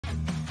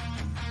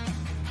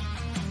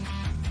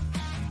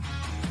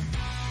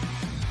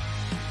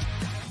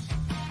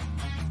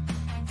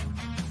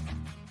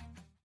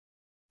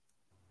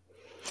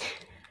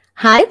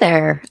Hi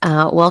there.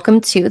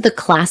 Welcome to the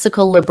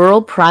Classical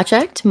Liberal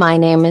Project. My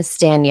name is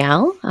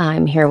Danielle.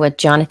 I'm here with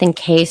Jonathan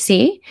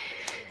Casey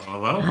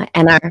Hello.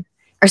 and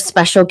our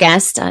special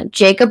guest,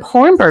 Jacob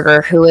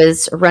Hornberger, who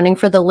is running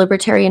for the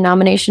Libertarian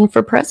nomination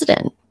for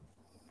president.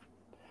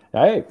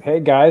 Hey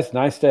guys,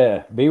 nice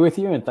to be with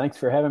you, and thanks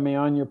for having me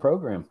on your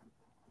program.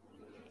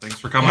 Thanks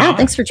for coming on.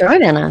 Thanks for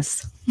joining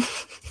us.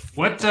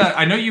 What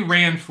I know you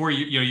ran for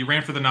you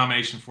ran for the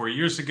nomination 4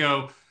 years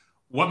ago.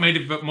 What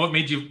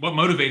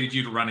motivated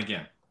you to run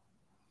again?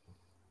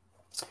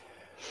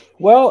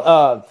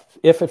 Well,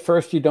 if at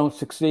first you don't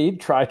succeed,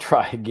 try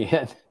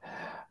again.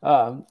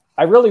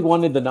 I really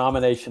wanted the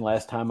nomination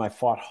last time. I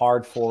fought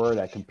hard for it.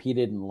 I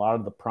competed in a lot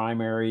of the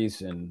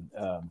primaries, and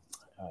I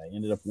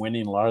ended up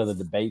winning a lot of the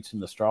debates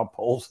and the straw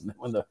polls. And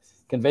when the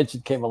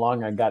convention came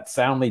along, I got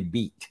soundly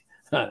beat.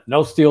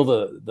 No steal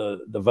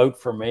the vote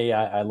for me.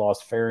 I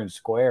lost fair and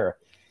square.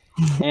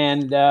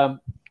 And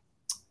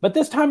but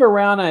this time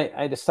around,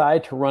 I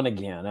decided to run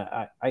again.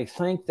 I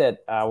think that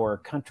our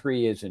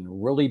country is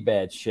in really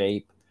bad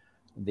shape.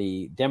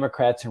 The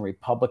Democrats and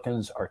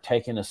Republicans are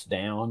taking us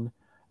down.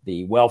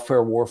 The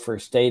welfare warfare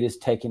state is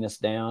taking us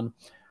down.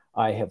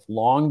 I have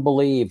long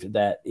believed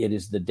that it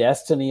is the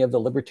destiny of the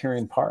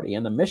Libertarian Party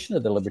and the mission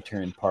of the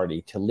Libertarian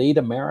Party to lead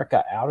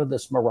America out of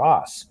this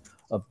morass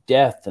of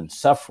death and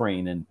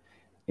suffering and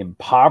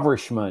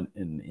impoverishment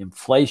and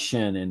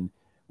inflation and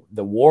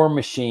the war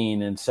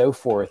machine and so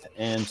forth.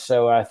 And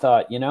so I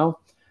thought,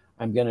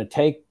 I'm going to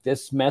take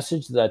this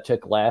message that I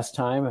took last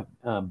time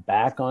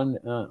back on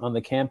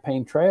the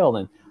campaign trail.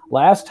 And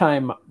last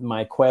time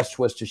my quest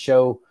was to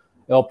show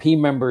LP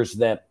members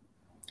that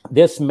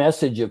this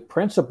message of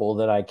principle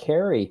that I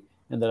carry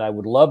and that I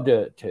would love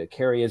to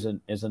carry as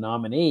a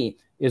nominee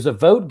is a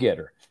vote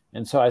getter.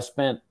 And so I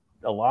spent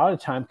a lot of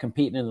time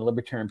competing in the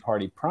Libertarian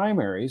Party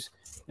primaries,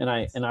 and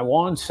I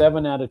won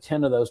 7 out of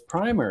 10 of those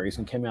primaries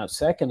and came out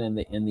second in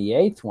the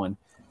 8th one.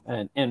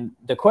 And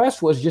the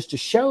quest was just to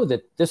show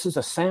that this is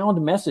a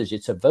sound message.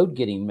 It's a vote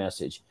getting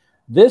message.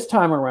 This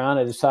time around,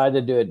 I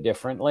decided to do it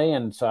differently.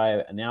 And so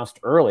I announced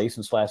early,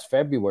 since last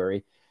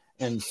February,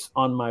 and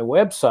on my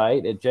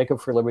website at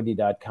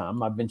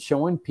jacobforliberty.com, I've been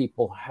showing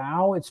people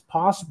how it's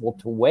possible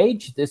to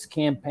wage this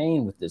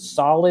campaign with this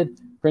solid,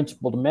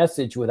 principled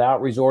message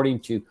without resorting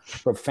to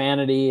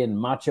profanity and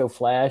macho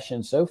flash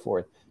and so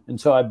forth. And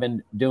so I've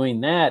been doing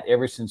that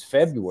ever since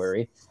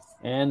February.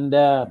 And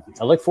I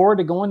look forward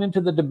to going into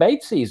the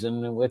debate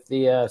season with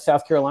the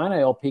South Carolina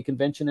LP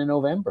convention in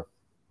November.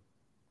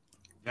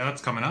 Yeah,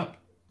 that's coming up.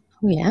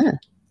 Oh, yeah.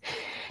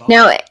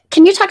 Now,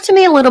 can you talk to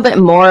me a little bit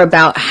more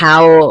about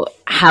how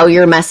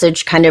your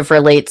message kind of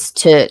relates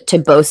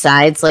to both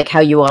sides, like how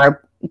you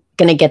are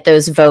going to get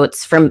those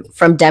votes from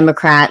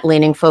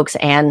Democrat-leaning folks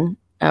and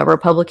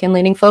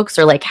Republican-leaning folks,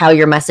 or like how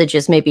your message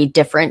is maybe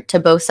different to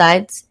both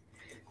sides?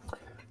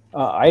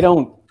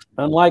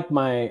 Unlike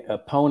my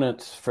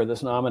opponents for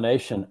this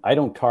nomination, I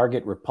don't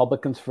target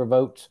Republicans for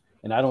votes,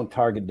 and I don't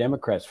target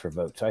Democrats for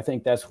votes. I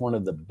think that's one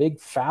of the big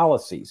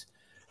fallacies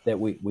that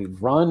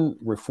we've run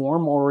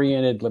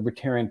reform-oriented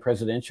libertarian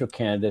presidential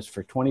candidates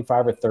for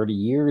 25 or 30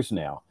 years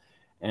now.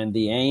 And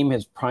the aim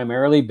has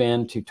primarily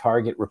been to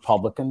target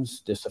Republicans,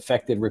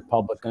 disaffected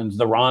Republicans,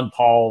 the Ron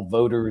Paul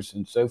voters,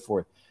 and so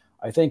forth.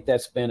 I think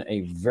that's been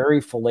a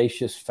very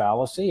fallacious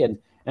fallacy.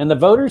 And the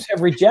voters have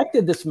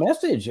rejected this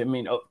message. I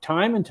mean,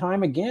 time and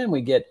time again,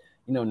 we get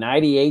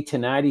 98 to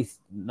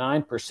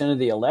 99% of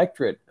the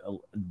electorate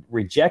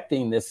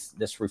rejecting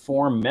this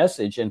reform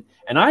message. And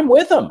I'm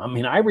with them. I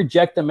mean, I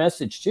reject the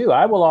message too.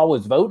 I will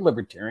always vote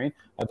Libertarian.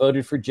 I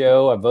voted for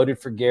Joe. I voted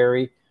for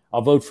Gary.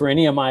 I'll vote for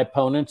any of my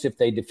opponents if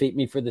they defeat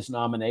me for this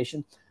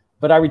nomination.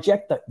 But I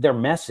reject their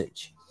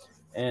message.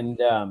 And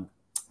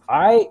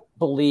I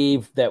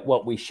believe that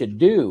what we should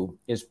do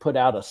is put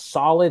out a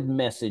solid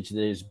message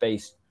that is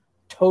based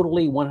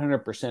totally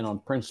 100% on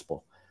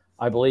principle.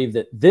 I believe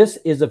that this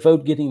is a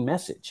vote-getting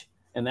message.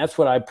 And that's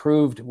what I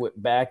proved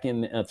back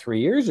in 3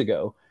 years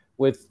ago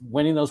with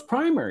winning those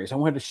primaries. I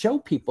wanted to show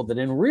people that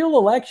in real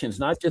elections,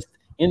 not just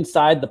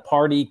inside the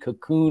party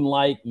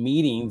cocoon-like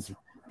meetings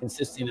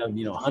consisting of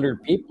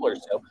 100 people or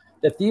so,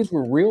 that these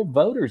were real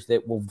voters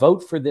that will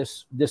vote for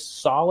this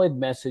solid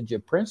message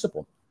of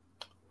principle.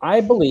 I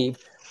believe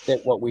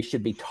that what we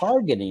should be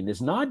targeting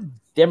is not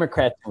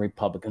Democrats and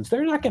Republicans.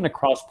 They're not going to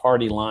cross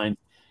party lines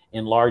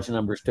in large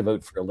numbers to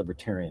vote for a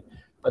Libertarian.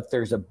 But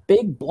there's a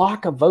big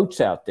block of votes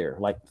out there,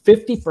 like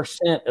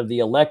 50% of the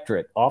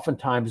electorate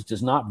oftentimes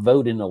does not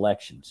vote in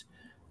elections.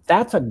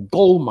 That's a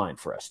gold mine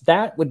for us.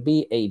 That would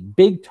be a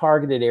big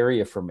targeted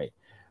area for me.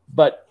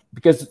 But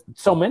because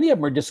so many of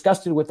them are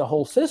disgusted with the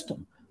whole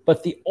system.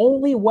 But the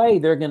only way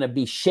they're going to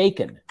be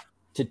shaken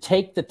to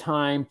take the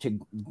time to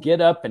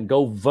get up and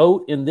go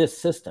vote in this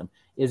system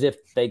is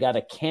if they got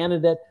a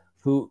candidate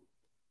who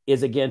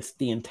is against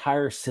the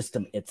entire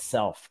system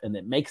itself, and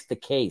it makes the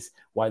case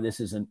why this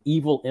is an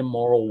evil,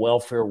 immoral,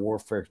 welfare,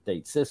 warfare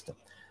state system.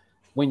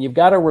 When you've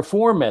got a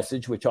reform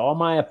message, which all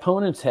my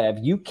opponents have,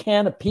 you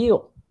can't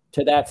appeal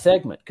to that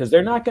segment because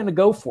they're not going to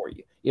go for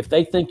you if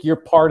they think you're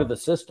part of the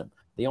system.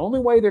 The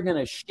only way they're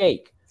going to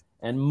shake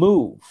and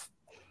move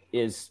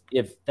is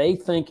if they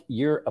think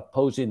you're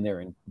opposing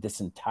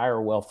this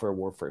entire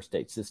welfare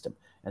state system.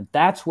 And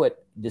that's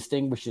what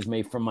distinguishes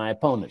me from my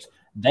opponents.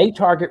 They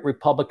target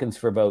Republicans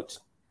for votes.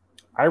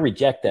 I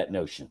reject that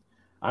notion.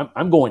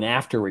 I'm going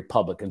after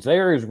Republicans. They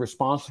are as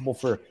responsible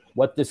for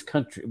what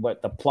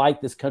the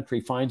plight this country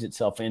finds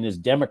itself in as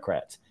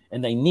Democrats,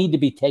 and they need to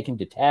be taken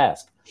to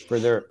task for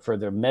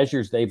their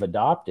measures they've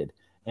adopted.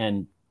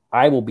 And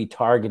I will be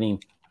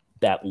targeting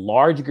that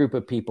large group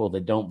of people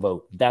that don't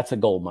vote. That's a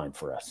gold mine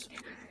for us.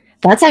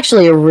 That's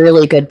actually a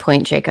really good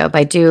point, Jacob.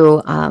 I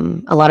do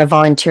a lot of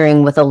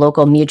volunteering with a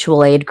local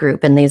mutual aid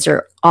group, and these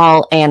are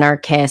all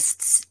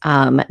anarchists.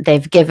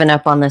 They've given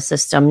up on the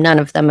system. None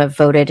of them have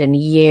voted in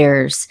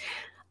years.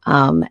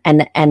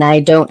 And I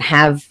don't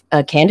have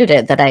a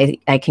candidate that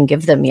I can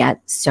give them yet.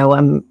 So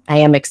I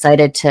am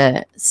excited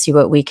to see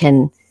what we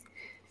can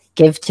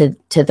give to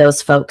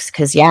those folks.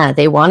 Cause yeah,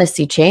 they want to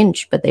see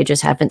change, but they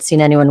just haven't seen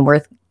anyone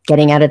worth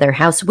getting out of their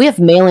house. We have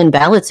mail-in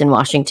ballots in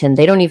Washington.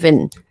 They don't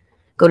even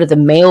go to the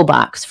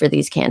mailbox for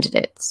these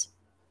candidates.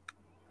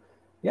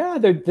 Yeah,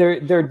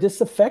 they're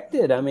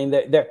disaffected. I mean,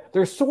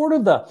 they're sort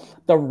of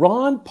the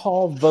Ron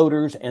Paul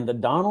voters and the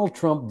Donald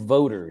Trump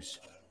voters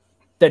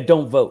that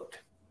don't vote.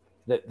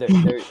 They're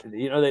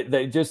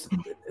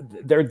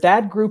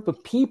that group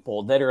of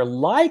people that are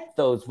like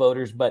those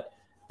voters, but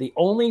the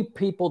only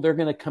people they're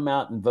going to come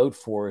out and vote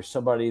for is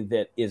somebody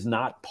that is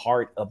not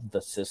part of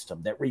the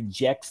system, that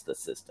rejects the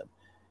system.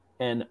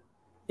 And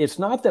it's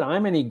not that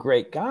I'm any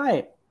great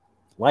guy,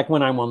 like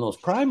when I'm on those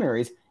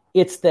primaries.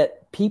 It's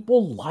that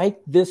people like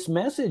this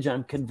message.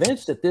 I'm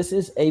convinced that this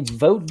is a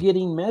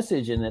vote-getting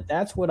message, and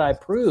that's what I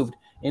proved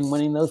in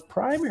winning those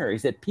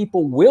primaries, that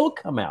people will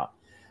come out.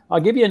 I'll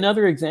give you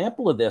another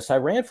example of this. I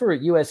ran for a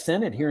U.S.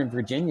 Senate here in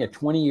Virginia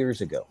 20 years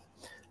ago.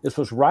 This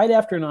was right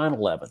after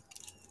 9/11.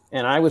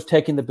 And I was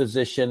taking the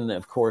position,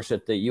 of course,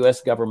 that the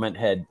U.S. government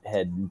had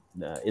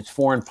its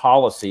foreign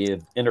policy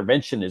of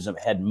interventionism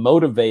had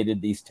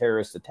motivated these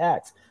terrorist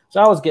attacks.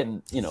 So I was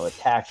getting,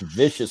 attacked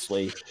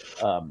viciously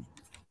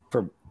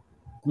for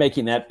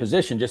making that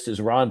position, just as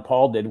Ron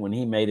Paul did when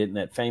he made it in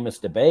that famous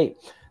debate.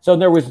 So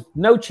there was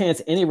no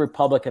chance any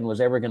Republican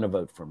was ever going to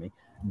vote for me.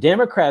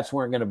 Democrats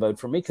weren't going to vote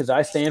for me because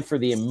I stand for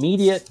the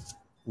immediate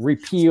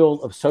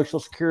repeal of Social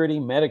Security,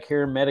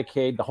 Medicare,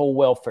 Medicaid, the whole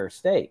welfare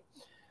state.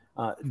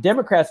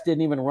 Democrats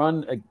didn't even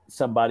run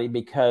somebody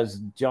because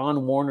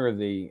John Warner,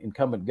 the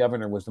incumbent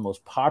governor, was the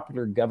most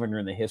popular governor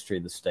in the history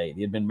of the state.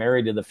 He had been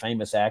married to the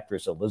famous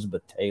actress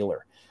Elizabeth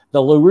Taylor. The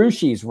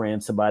LaRouches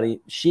ran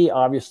somebody. She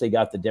obviously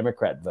got the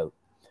Democrat vote.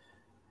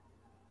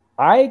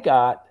 I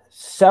got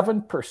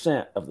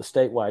 7% of the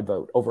statewide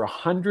vote. Over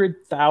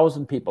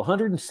 100,000 people,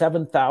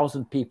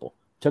 107,000 people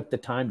took the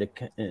time to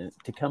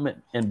come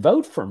in and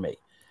vote for me.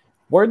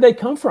 Where'd they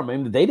come from? I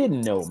mean, they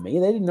didn't know me.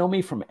 They didn't know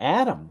me from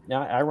Adam.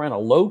 Now, I ran a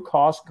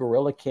low-cost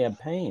guerrilla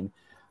campaign.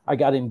 I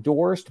got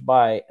endorsed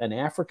by an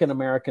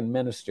African-American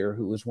minister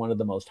who was one of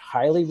the most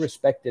highly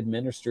respected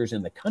ministers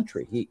in the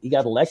country. He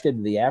got elected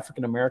to the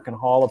African-American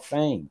Hall of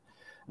Fame.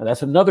 And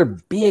that's another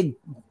big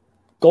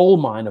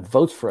gold mine of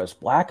votes for us,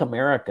 Black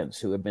Americans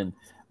who have been,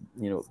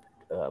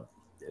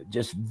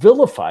 just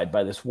vilified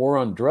by this war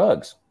on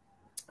drugs.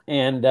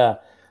 And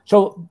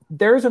so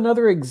there's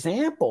another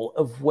example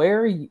of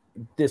where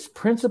this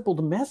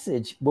principled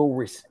message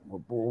will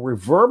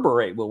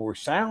reverberate, will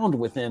resound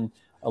within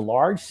a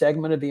large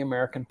segment of the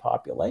American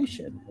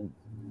population.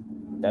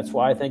 And that's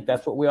why I think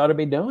that's what we ought to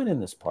be doing in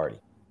this party.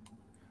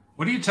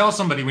 What do you tell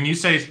somebody when you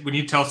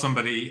tell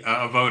somebody,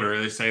 a voter,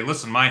 they say,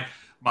 listen, my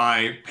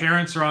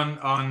parents are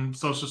on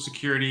Social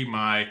Security,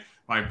 my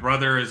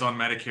brother is on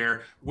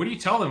Medicare. What do you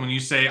tell them when you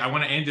say, I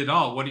want to end it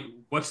all?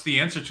 What's the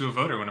answer to a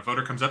voter when a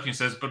voter comes up to you and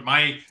says, but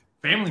my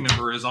family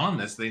member is on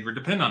this, they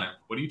depend on it?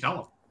 What do you tell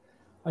them?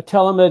 I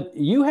tell them that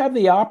you have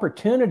the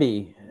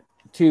opportunity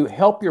to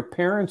help your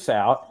parents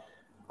out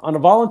on a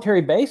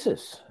voluntary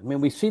basis. I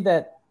mean, we see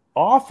that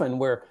often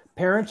where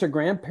parents or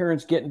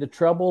grandparents get into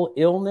trouble,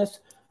 illness.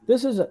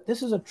 This is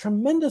a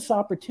tremendous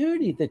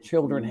opportunity that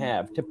children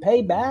have to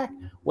pay back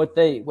what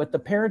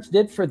the parents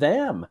did for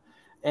them.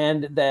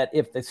 And that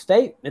if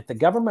the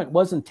government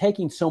wasn't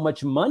taking so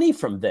much money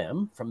from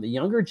them, from the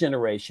younger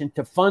generation,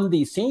 to fund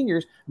these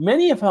seniors,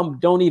 many of them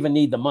don't even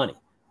need the money.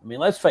 I mean,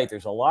 let's face it,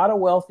 there's a lot of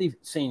wealthy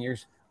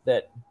seniors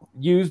that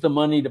use the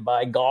money to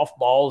buy golf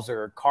balls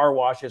or car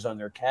washes on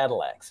their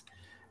Cadillacs.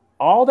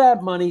 All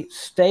that money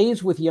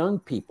stays with young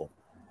people.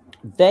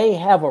 They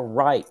have a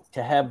right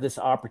to have this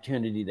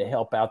opportunity to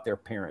help out their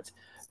parents.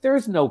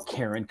 There's no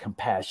care and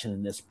compassion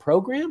in this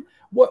program.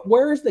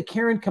 Where's the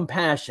care and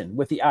compassion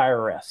with the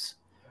IRS?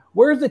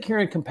 Where's the care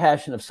and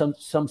compassion of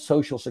some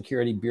Social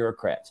Security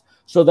bureaucrats?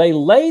 So they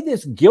lay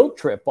this guilt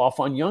trip off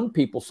on young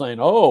people saying,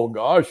 oh,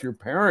 gosh, your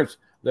parents,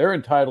 they're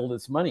entitled to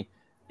this money.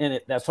 And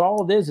that's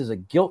all it is a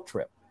guilt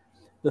trip.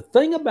 The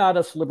thing about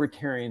us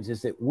libertarians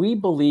is that we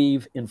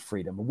believe in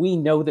freedom. We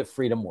know that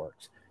freedom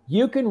works.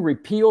 You can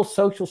repeal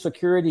Social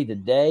Security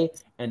today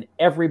and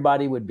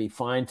everybody would be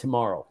fine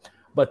tomorrow.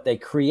 but they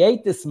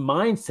create this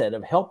mindset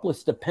of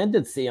helpless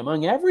dependency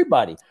among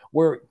everybody,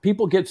 where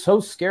people get so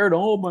scared,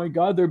 oh my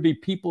God, there'd be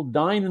people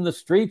dying in the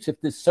streets if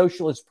this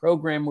socialist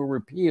program were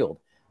repealed.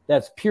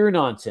 That's pure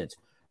nonsense.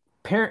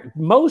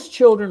 Most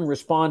children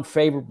respond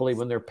favorably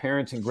when their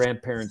parents and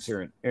grandparents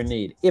are in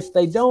need. If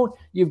they don't,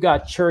 you've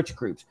got church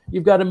groups,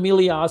 you've got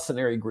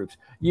ameliocenary groups.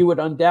 You would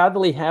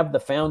undoubtedly have the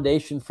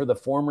foundation for the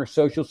former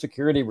Social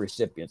Security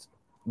recipients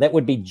that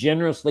would be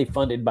generously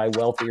funded by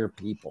wealthier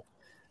people.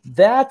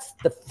 That's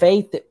the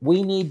faith that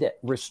we need to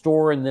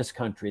restore in this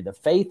country, the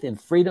faith in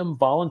freedom,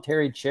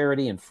 voluntary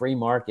charity, and free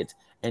markets,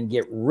 and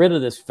get rid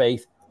of this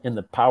faith in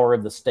the power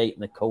of the state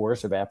and the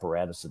coercive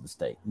apparatus of the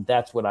state. And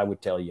that's what I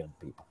would tell young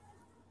people.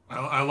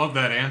 I love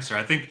that answer.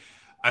 I think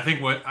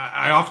what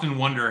I often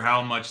wonder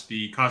how much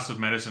the cost of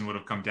medicine would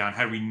have come down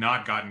had we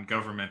not gotten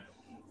government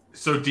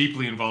so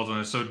deeply involved in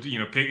it. So,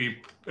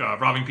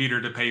 robbing Peter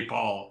to pay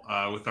Paul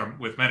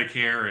with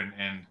Medicare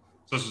and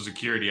Social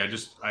Security.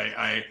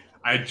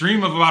 I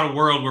dream about a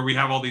world where we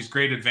have all these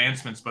great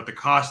advancements, but the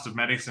cost of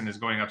medicine is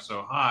going up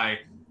so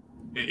high.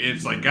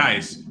 It's like,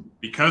 guys,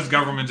 because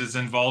government is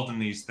involved in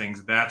these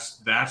things,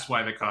 that's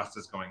why the cost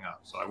is going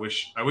up. So I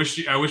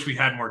wish we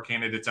had more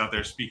candidates out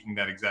there speaking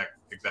that exact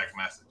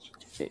message.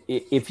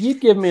 If you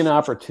give me an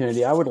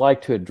opportunity, I would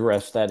like to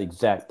address that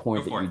exact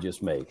point that you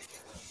just made.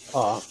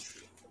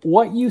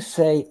 What you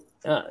say,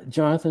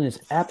 Jonathan, is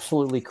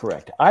absolutely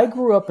correct. I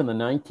grew up in the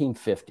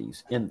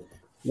 1950s in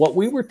what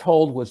we were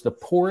told was the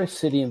poorest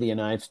city in the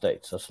United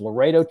States. That's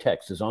Laredo,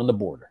 Texas, on the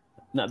border.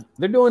 Now,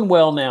 they're doing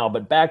well now,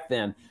 but back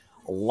then,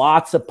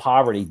 lots of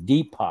poverty,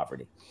 deep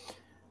poverty.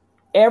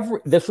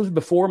 This was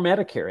before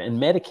Medicare and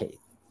Medicaid,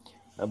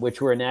 which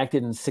were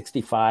enacted in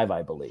 '65,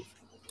 I believe.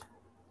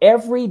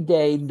 Every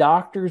day,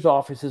 doctors'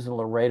 offices in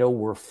Laredo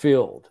were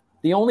filled.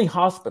 The only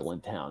hospital in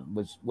town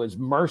was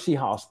Mercy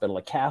Hospital,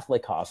 a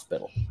Catholic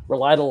hospital,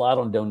 relied a lot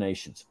on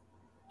donations.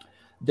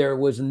 There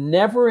was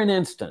never an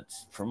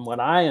instance, from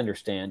what I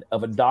understand,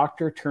 of a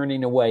doctor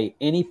turning away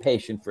any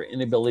patient for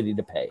inability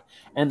to pay.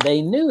 And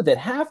they knew that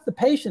half the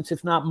patients,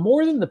 if not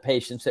more than the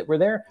patients that were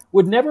there,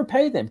 would never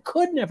pay them,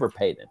 could never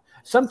pay them.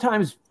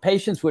 Sometimes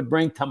patients would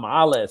bring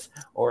tamales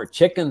or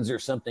chickens or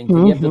something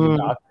to give to the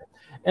doctor.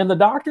 And the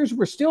doctors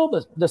were still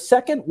the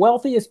second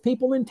wealthiest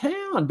people in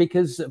town,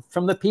 because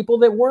from the people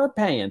that were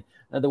paying,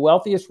 the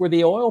wealthiest were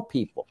the oil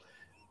people.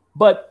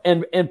 But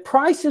and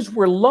prices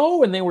were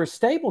low and they were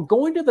stable.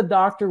 Going to the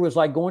doctor was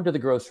like going to the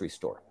grocery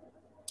store.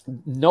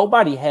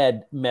 Nobody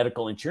had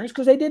medical insurance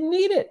because they didn't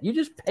need it. You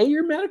just pay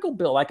your medical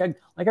bill like a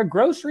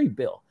grocery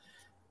bill.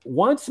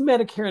 Once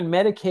Medicare and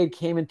Medicaid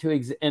came into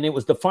existence, and it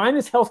was the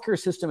finest healthcare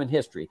system in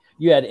history.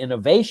 You had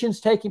innovations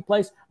taking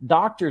place.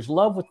 Doctors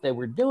loved what they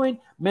were doing.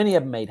 Many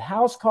of them made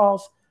house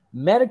calls.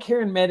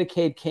 Medicare and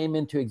Medicaid came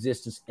into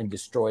existence and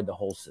destroyed the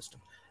whole system.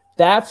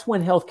 That's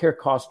when healthcare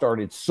costs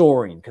started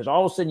soaring, because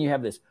all of a sudden you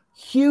have this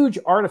huge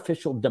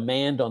artificial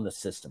demand on the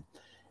system.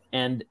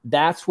 And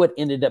that's what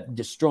ended up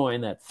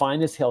destroying that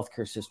finest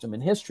healthcare system in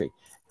history.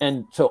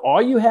 And so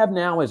all you have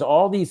now is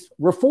all these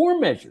reform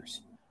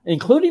measures,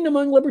 including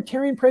among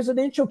libertarian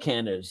presidential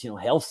candidates,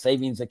 health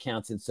savings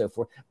accounts and so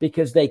forth,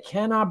 because they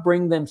cannot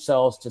bring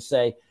themselves to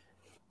say,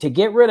 to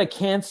get rid of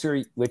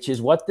cancer, which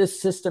is what this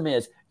system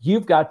is,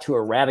 you've got to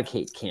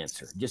eradicate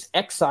cancer. Just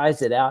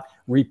excise it out,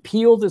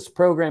 repeal this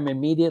program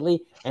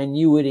immediately, and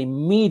you would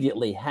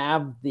immediately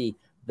have the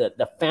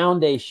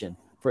foundation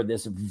for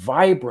this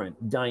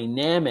vibrant,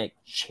 dynamic,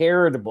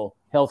 charitable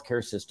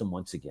healthcare system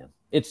once again.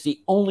 It's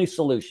the only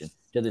solution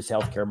to this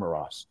healthcare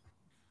morass.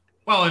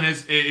 Well, and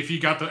if you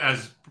got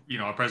as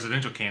a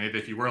presidential candidate,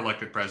 if you were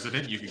elected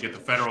president, you could get the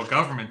federal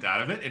government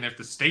out of it. And if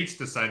the states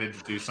decided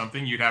to do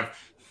something, you'd have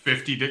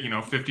 50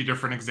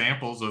 different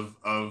examples of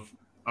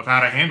how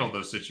to handle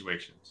those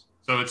situations.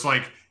 So it's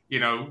like,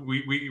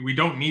 we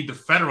don't need the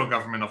federal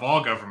government of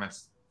all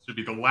governments to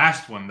be the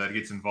last one that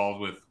gets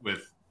involved with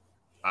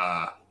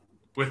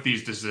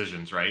these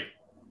decisions, right?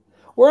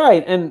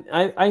 Right. And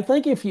I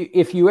think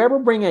if you ever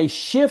bring a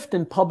shift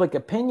in public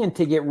opinion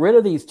to get rid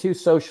of these two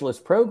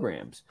socialist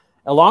programs,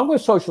 along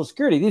with Social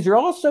Security, these are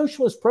all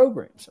socialist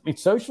programs. I mean,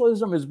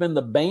 socialism has been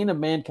the bane of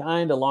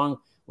mankind, along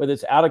with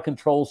its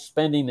out-of-control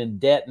spending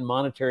and debt and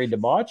monetary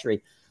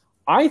debauchery.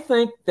 I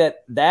think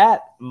that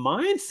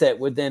mindset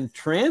would then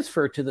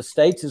transfer to the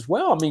states as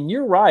well. I mean,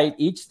 you're right.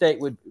 Each state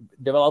would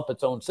develop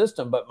its own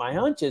system. But my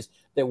hunch is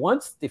that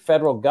once the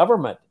federal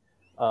government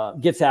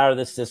gets out of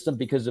this system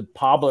because of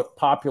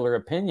popular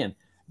opinion,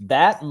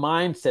 that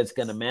mindset's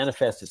going to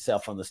manifest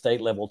itself on the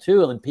state level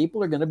too. And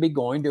people are going to be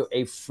going to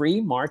a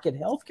free market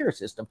healthcare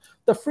system.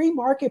 The free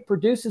market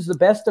produces the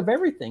best of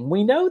everything.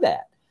 We know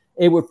that.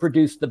 It would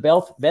produce the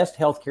best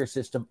healthcare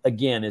system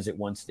again, as it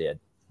once did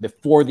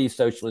before these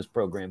socialist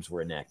programs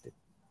were enacted.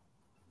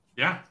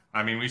 Yeah.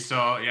 I mean, we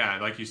saw,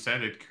 like you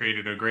said, it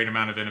created a great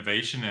amount of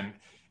innovation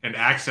and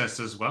access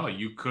as well.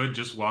 You could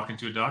just walk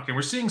into a doctor. And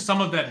we're seeing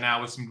some of that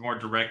now with some more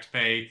direct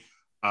pay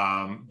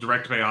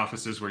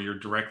offices where you're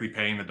directly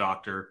paying the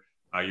doctor.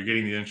 You're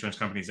getting the insurance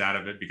companies out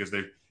of it because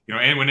they've,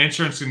 and when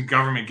insurance and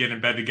government get in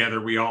bed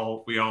together, we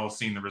all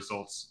seen the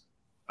results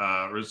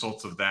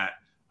of that.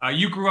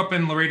 You grew up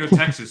in Laredo,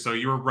 Texas, so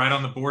you were right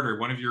on the border.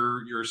 One of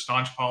your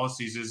staunch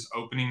policies is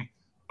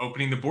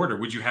opening the border.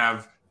 Would you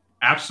have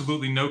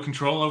absolutely no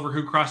control over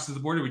who crosses the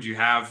border? Would you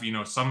have,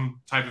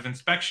 some type of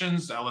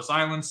inspections, Ellis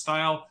Island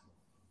style?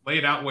 Lay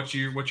it out what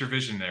your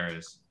vision there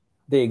is.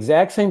 The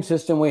exact same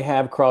system we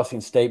have crossing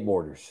state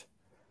borders,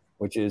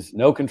 which is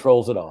no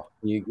controls at all.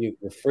 You're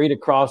free to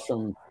cross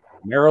from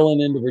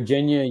Maryland into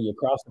Virginia. You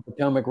cross the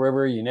Potomac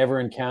River. You never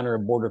encounter a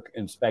border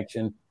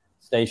inspection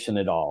station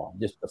at all.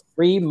 Just the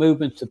free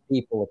movements of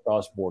people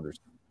across borders.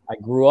 I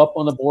grew up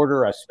on the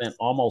border. I spent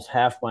almost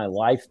half my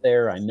life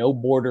there. I know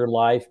border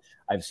life.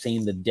 I've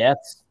seen the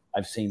deaths.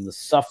 I've seen the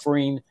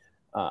suffering.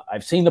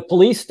 I've seen the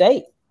police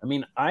state. I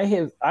mean,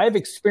 I've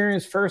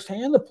experienced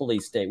firsthand the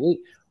police state.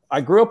 I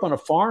grew up on a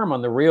farm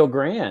on the Rio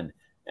Grande,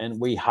 and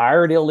we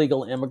hired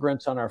illegal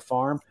immigrants on our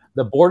farm.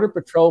 The Border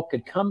Patrol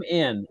could come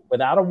in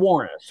without a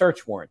warrant, a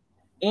search warrant,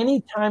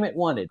 anytime it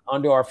wanted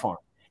onto our farm.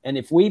 And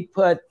if we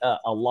put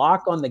a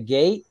lock on the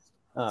gate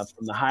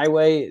from the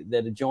highway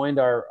that adjoined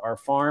our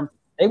farm,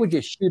 they would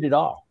just shoot it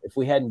off if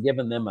we hadn't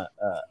given them a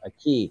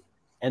key.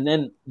 And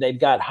then they've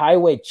got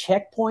highway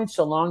checkpoints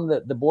along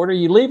the border.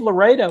 You leave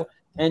Laredo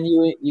and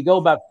you go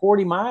about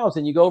 40 miles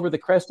and you go over the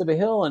crest of a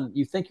hill and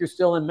you think you're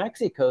still in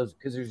Mexico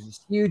because there's this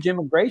huge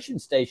immigration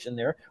station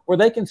there where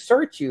they can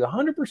search you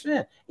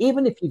 100%,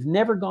 even if you've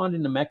never gone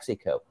into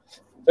Mexico.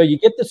 So you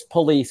get this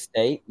police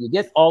state, you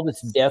get all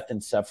this death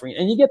and suffering,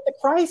 and you get the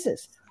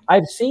crisis.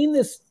 I've seen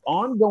this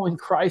ongoing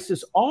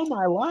crisis all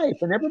my life,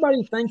 and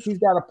everybody thinks he's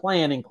got a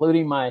plan,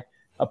 including my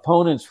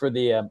opponents for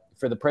the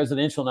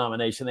presidential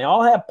nomination. They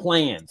all have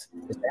plans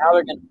as to how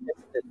they're going to fix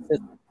this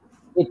system.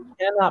 It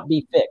cannot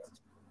be fixed.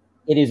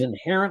 It is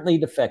inherently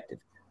defective.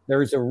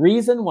 There is a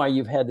reason why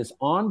you've had this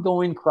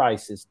ongoing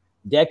crisis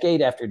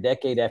decade after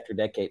decade after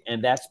decade,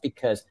 and that's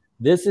because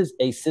this is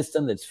a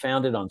system that's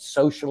founded on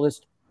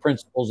socialist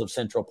principles of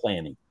central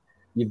planning.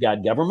 You've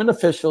got government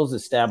officials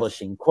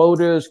establishing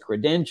quotas,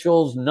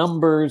 credentials,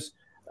 numbers,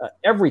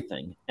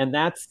 everything, and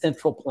that's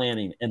central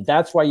planning, and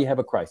that's why you have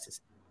a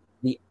crisis.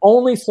 The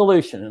only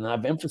solution, and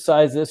I've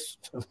emphasized this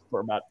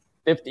for about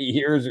 50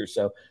 years or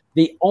so,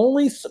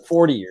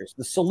 40 years,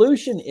 the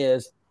solution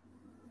is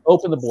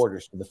open the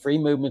borders to the free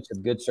movements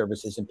of goods,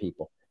 services, and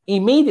people.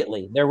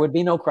 Immediately, there would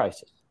be no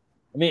crisis.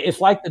 I mean, it's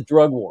like the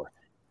drug war.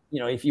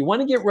 If you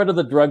want to get rid of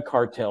the drug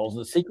cartels,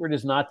 the secret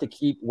is not to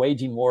keep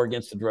waging war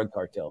against the drug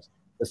cartels.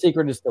 The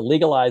secret is to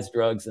legalize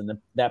drugs, and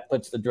that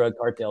puts the drug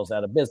cartels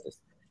out of business.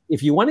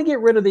 If you want to get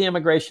rid of the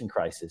immigration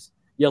crisis,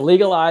 you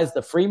legalize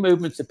the free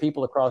movements of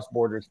people across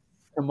borders.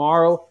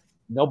 Tomorrow,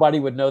 nobody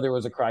would know there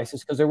was a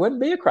crisis because there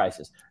wouldn't be a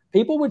crisis.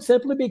 People would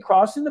simply be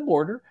crossing the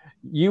border.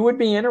 You would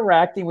be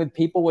interacting with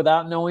people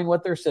without knowing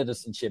what their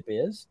citizenship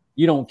is.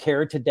 You don't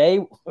care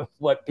today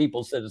what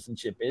people's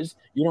citizenship is.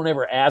 You don't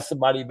ever ask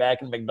somebody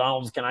back in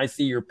McDonald's, can I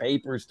see your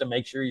papers to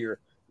make sure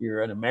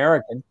you're an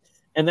American?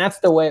 And that's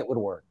the way it would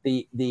work.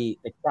 The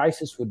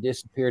crisis would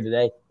disappear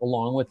today,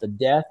 along with the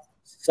death,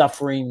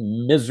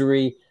 suffering,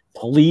 misery,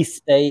 police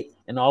state,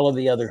 and all of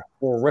the other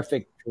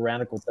horrific,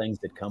 tyrannical things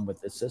that come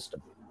with this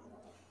system.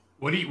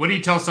 What do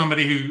you tell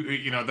somebody who,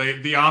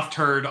 the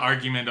oft-heard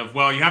argument of,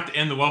 well, you have to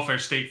end the welfare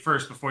state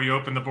first before you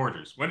open the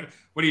borders? What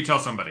do you tell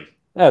somebody?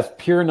 That's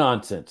pure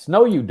nonsense.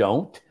 No, you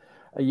don't.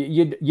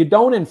 You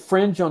don't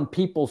infringe on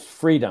people's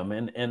freedom.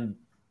 And an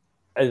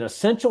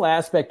essential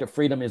aspect of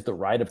freedom is the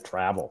right of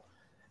travel.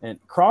 And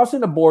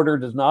crossing a border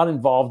does not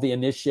involve the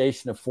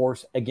initiation of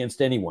force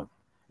against anyone.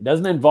 It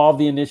doesn't involve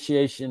the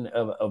initiation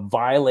of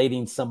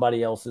violating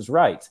somebody else's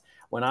rights.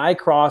 When I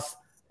cross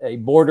a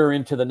border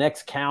into the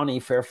next county,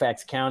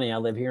 Fairfax County, I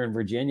live here in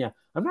Virginia,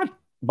 I'm not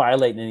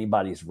violating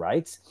anybody's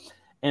rights.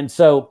 And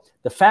so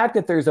the fact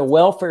that there's a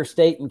welfare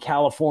state in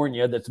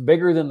California that's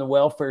bigger than the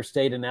welfare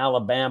state in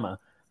Alabama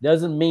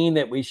doesn't mean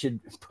that we should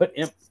put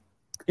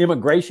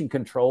immigration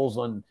controls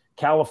on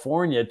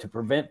California to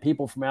prevent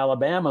people from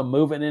Alabama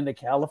moving into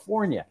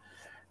California.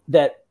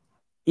 That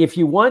if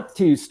you want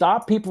to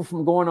stop people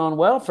from going on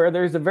welfare,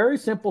 there's a very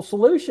simple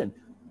solution.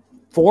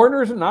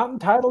 Foreigners are not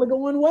entitled to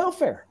go on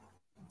welfare.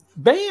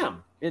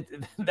 Bam!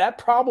 That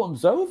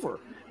problem's over.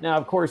 Now,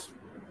 of course,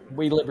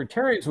 we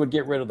libertarians would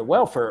get rid of the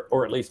welfare,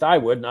 or at least I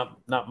would,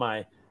 not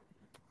my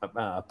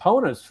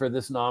opponents for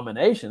this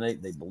nomination.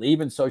 They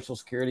believe in Social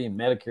Security and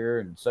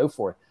Medicare and so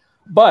forth.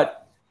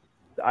 But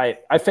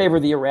I favor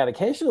the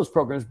eradication of those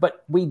programs,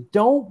 but we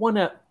don't want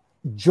to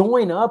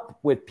join up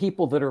with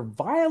people that are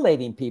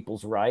violating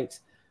people's rights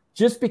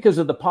just because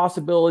of the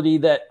possibility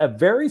that a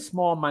very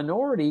small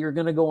minority are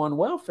going to go on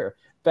welfare.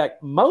 In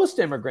fact, most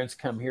immigrants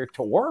come here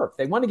to work.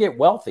 They want to get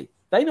wealthy.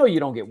 They know you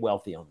don't get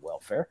wealthy on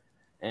welfare.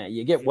 And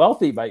you get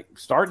wealthy by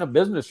starting a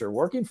business or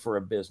working for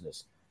a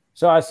business.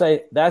 So I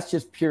say that's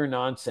just pure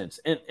nonsense.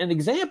 And an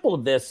example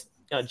of this,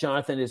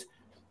 Jonathan, is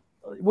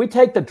we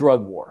take the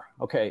drug war.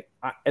 Okay,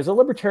 as a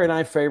libertarian,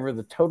 I favor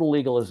the total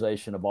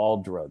legalization of all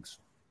drugs.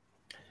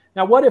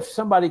 Now, what if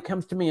somebody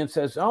comes to me and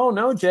says, oh,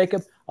 no,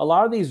 Jacob, a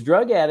lot of these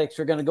drug addicts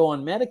are going to go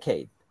on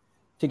Medicaid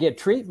to get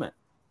treatment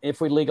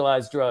if we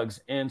legalize drugs.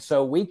 And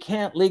so we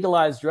can't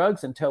legalize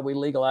drugs until we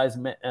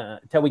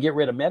get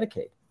rid of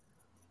Medicaid.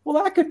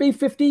 Well, that could be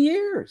 50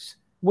 years.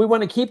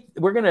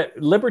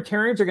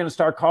 Libertarians are going to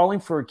start calling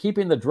for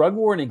keeping the drug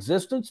war in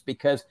existence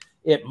because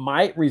it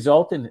might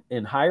result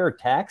in higher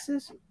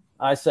taxes.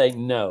 I say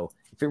no.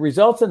 If it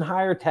results in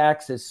higher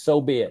taxes,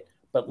 so be it.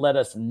 But let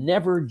us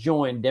never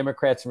join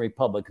Democrats and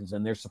Republicans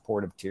in their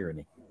support of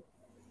tyranny.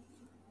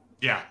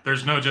 Yeah,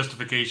 there's no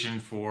justification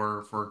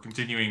for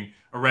continuing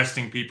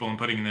arresting people and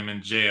putting them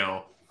in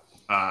jail.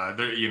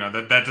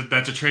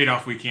 That's a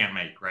trade-off we can't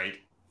make, right?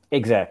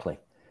 Exactly.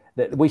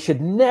 That we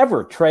should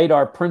never trade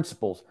our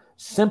principles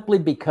simply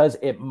because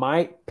it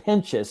might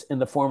pinch us in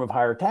the form of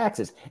higher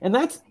taxes. And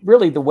that's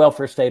really the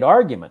welfare state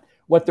argument.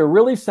 What they're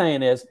really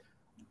saying is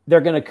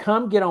they're going to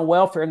come get on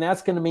welfare, and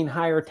that's going to mean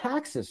higher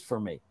taxes for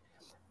me.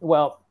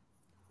 Well,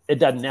 it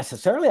doesn't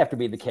necessarily have to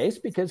be the case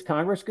because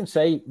Congress can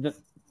say that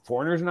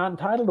foreigners are not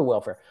entitled to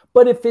welfare.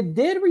 But if it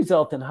did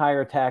result in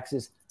higher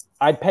taxes,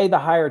 I'd pay the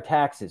higher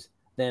taxes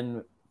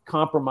than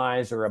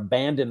compromise or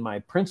abandon my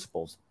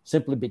principles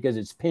simply because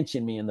it's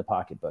pinching me in the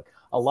pocketbook.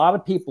 A lot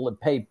of people have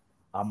paid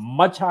a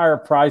much higher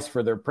price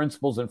for their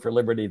principles and for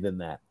liberty than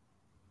that.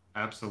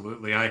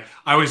 Absolutely. I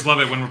always love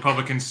it when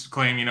Republicans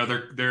claim,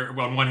 they're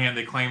well, on one hand,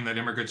 they claim that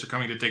immigrants are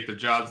coming to take their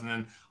jobs. And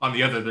then on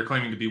the other, they're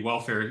claiming to be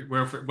welfare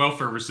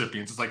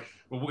recipients. It's like,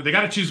 well, they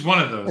got to choose one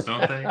of those,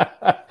 don't they?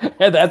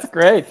 Yeah, that's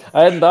great.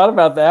 I hadn't thought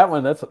about that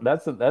one.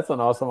 That's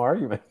an awesome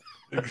argument.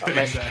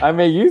 Exactly. I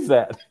may use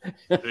that.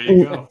 There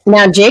you go.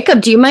 Now,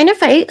 Jacob, do you mind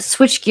if I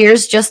switch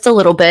gears just a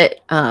little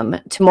bit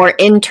to more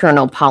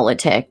internal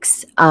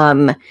politics?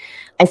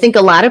 I think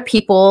a lot of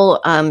people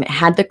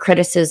had the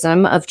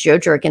criticism of Joe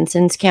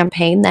Jorgensen's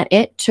campaign that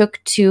it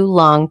took too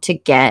long to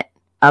get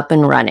up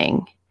and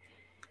running.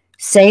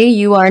 Say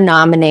you are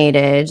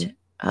nominated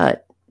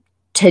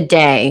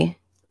today.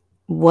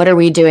 What are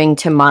we doing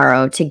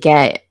tomorrow to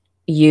get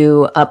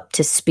you up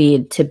to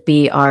speed to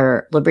be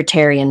our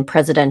Libertarian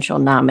presidential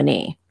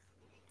nominee?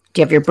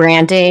 Do you have your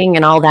branding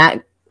and all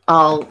that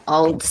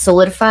all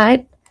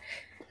solidified?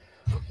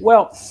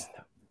 Well,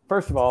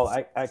 first of all,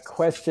 I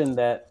question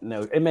that.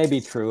 No, it may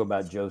be true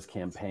about Joe's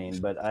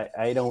campaign, but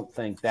I don't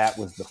think that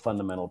was the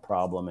fundamental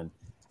problem.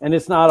 And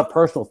it's not a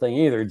personal thing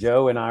either.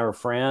 Joe and I were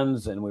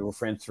friends, and we were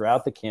friends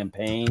throughout the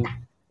campaign.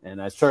 And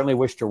I certainly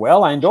wished her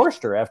well. I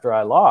endorsed her after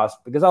I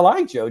lost because I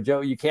like Joe. Joe,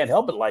 you can't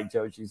help but like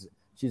Joe. She's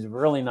a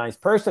really nice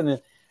person.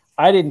 And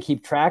I didn't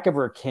keep track of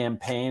her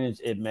campaign.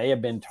 It may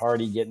have been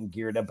tardy getting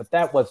geared up, but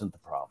that wasn't the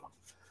problem.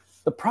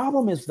 The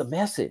problem is the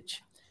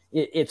message.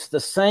 It's the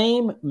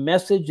same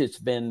message that's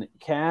been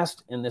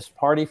cast in this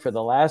party for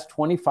the last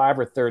 25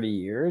 or 30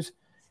 years.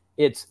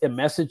 It's a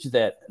message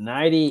that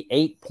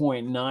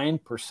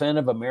 98.9%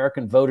 of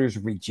American voters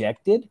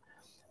rejected.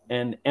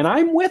 And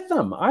I'm with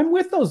them. I'm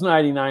with those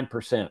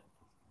 99%.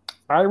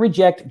 I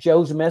reject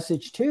Joe's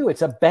message too.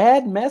 It's a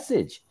bad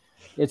message.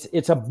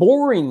 It's a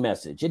boring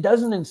message. It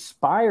doesn't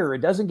inspire. It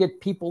doesn't get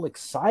people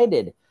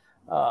excited.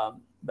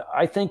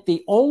 I think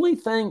the only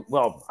thing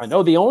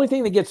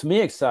that gets me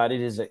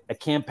excited is a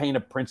campaign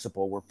of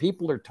principle where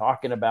people are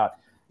talking about,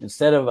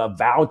 instead of a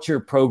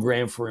voucher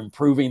program for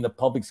improving the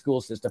public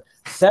school system,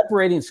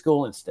 separating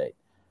school and state.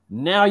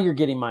 Now you're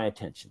getting my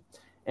attention.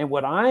 And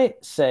what I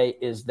say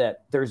is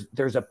that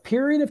there's a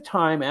period of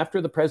time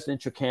after the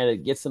presidential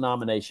candidate gets the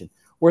nomination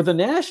where the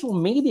national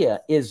media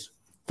is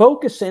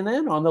focusing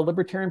in on the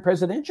Libertarian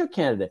presidential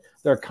candidate.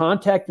 They're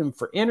contacting them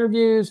for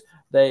interviews.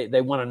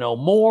 They want to know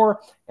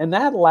more. And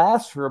that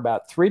lasts for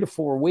about 3 to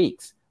 4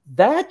 weeks.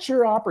 That's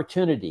your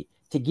opportunity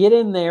to get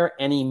in there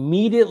and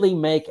immediately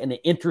make an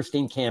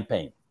interesting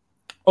campaign.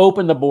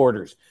 Open the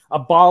borders,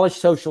 abolish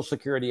Social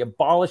Security,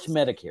 abolish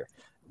Medicare.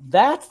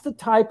 That's the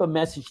type of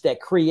message that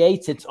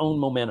creates its own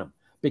momentum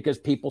because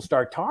people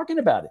start talking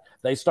about it.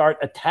 They start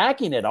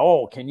attacking it.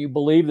 Oh, can you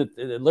believe that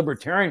the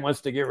Libertarian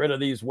wants to get rid of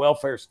these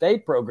welfare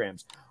state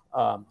programs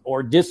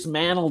or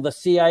dismantle the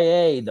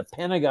CIA, the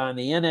Pentagon,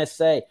 the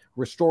NSA,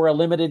 restore a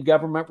limited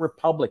government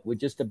republic with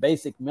just a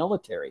basic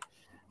military?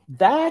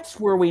 That's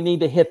where we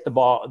need to hit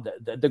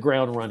the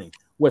ground running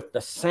with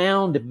the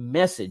sound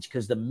message,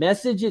 because the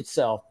message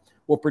itself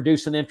will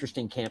produce an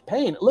interesting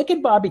campaign. Look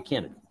at Bobby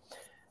Kennedy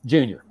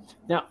Jr.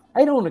 Now,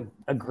 I don't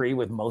agree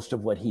with most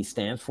of what he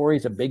stands for.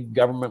 He's a big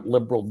government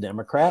liberal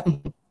Democrat,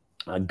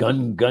 a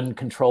gun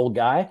control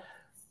guy.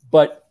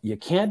 But you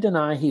can't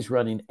deny he's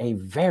running a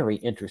very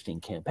interesting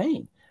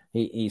campaign.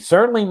 He's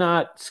certainly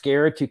not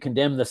scared to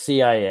condemn the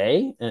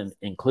CIA, and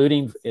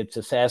including its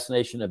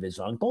assassination of his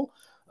uncle.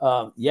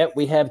 Yet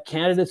we have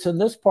candidates in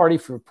this party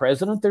for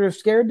president that are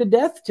scared to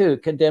death to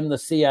condemn the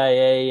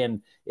CIA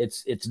and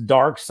its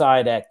dark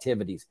side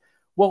activities.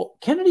 Well,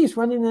 Kennedy's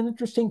running an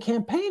interesting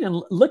campaign,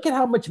 and look at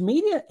how much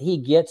media he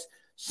gets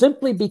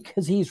simply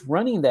because he's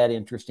running that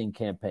interesting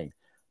campaign.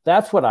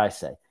 That's what I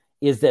say,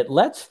 is that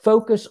let's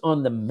focus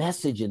on the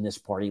message in this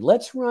party.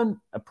 Let's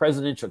run a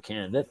presidential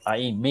candidate,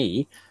 i.e.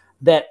 me,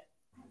 that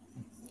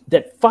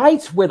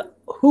fights with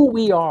who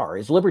we are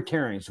as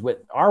libertarians, with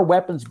our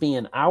weapons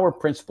being our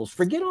principles.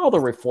 Forget all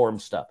the reform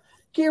stuff.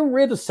 Get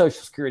rid of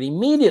Social Security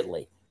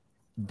immediately.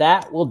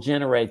 That will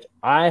generate,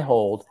 I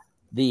hold,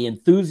 the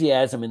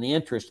enthusiasm and the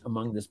interest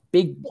among this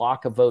big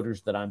block of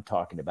voters that I'm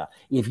talking about.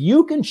 If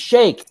you can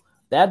shake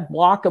that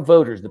block of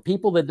voters, the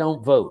people that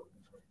don't vote,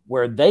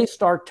 where they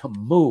start to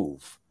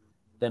move,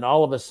 then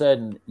all of a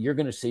sudden you're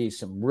going to see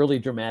some really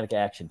dramatic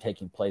action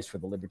taking place for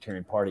the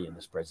Libertarian Party in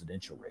this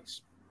presidential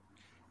race.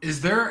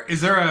 Is there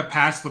a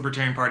past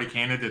Libertarian Party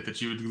candidate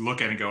that you would look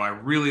at and go, I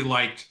really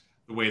liked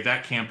the way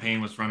that campaign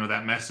was run or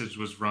that message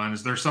was run?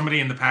 Is there somebody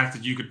in the past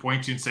that you could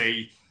point to and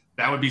say,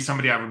 that would be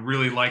somebody I would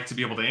really like to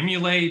be able to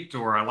emulate,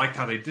 or I liked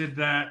how they did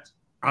that,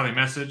 how they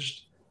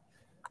messaged?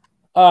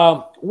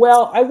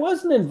 Well, I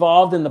wasn't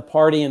involved in the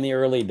party in the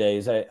early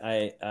days.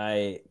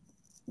 I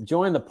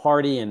joined the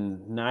party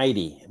in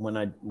 '90 when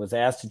I was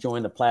asked to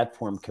join the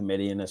platform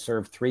committee, and I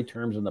served 3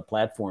 terms in the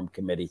platform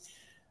committee.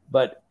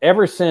 But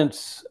ever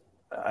since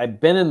I've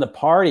been in the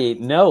party,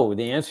 no.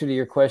 The answer to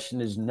your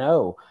question is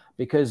no,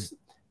 because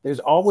there's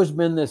always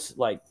been this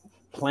like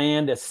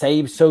plan to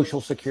save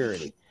Social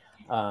Security,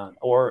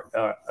 or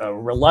a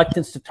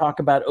reluctance to talk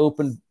about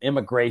open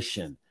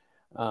immigration,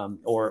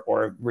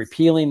 or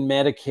repealing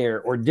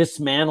Medicare, or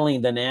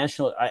dismantling the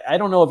national. I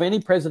don't know of any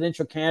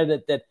presidential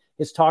candidate that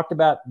has talked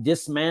about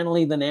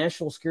dismantling the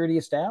national security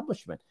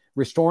establishment,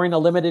 restoring a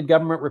limited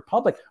government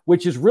republic,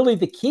 which is really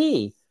the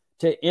key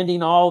to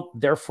ending all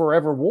their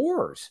forever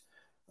wars.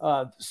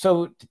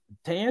 So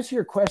to answer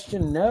your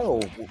question, no,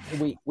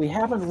 we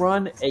haven't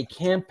run a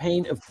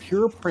campaign of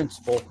pure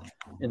principle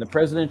in the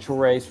presidential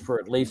race for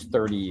at least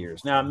 30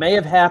 years. Now, it may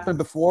have happened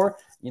before,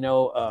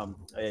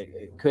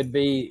 it could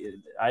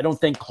be. I don't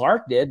think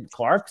Clark did.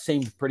 Clark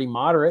seemed pretty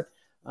moderate.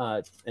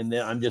 And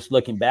then I'm just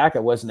looking back, I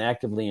wasn't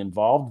actively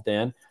involved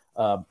then.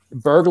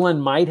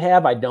 Berglund might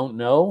have, I don't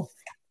know.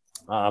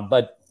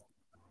 But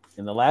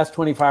in the last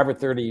 25 or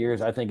 30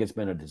 years, I think it's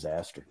been a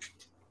disaster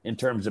in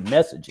terms of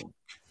messaging.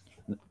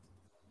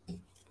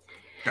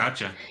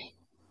 Gotcha.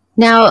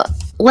 Now,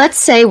 let's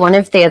say one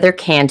of the other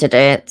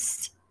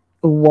candidates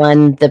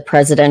won the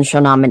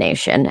presidential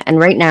nomination. And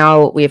right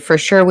now, we've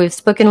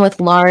spoken with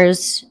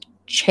Lars,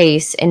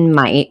 Chase, and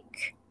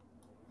Mike.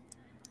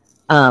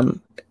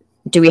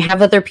 Do we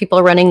have other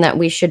people running that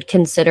we should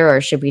consider,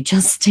 or should we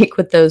just stick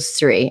with those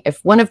 3?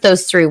 If one of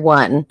those 3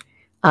 won,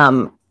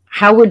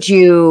 how would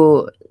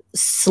you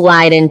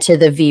slide into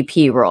the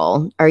VP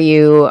role? Are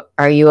you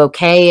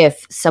okay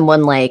if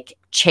someone like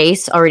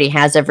Chase already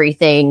has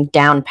everything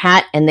down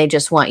pat and they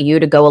just want you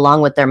to go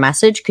along with their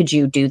message? Could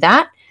you do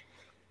that?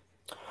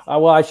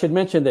 Well, I should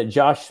mention that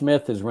Josh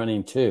Smith is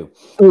running too.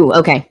 Ooh,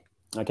 okay.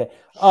 Okay.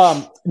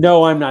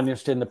 No, I'm not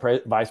interested in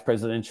the vice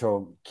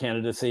presidential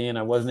candidacy, and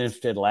I wasn't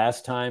interested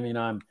last time.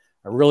 I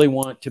really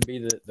want to be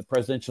the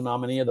presidential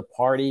nominee of the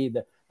party.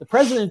 The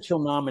presidential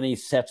nominee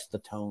sets the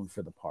tone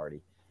for the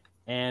party.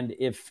 And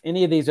if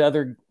any of these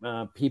other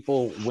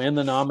people win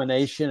the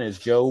nomination, as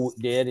Joe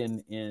did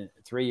in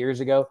 3 years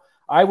ago,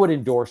 I would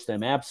endorse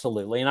them,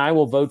 absolutely, and I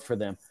will vote for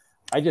them.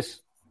 I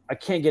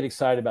can't get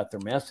excited about their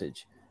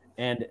message,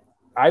 and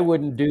I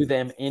wouldn't do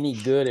them any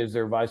good as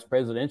their vice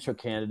presidential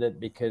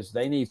candidate, because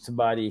they need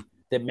somebody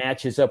that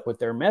matches up with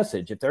their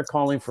message. If they're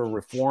calling for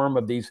reform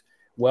of these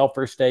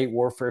welfare state,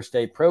 warfare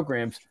state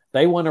programs,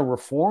 they want a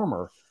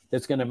reformer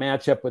that's going to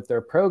match up with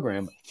their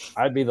program.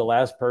 I'd be the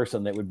last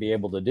person that would be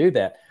able to do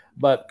that.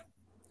 But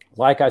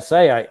like I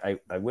say,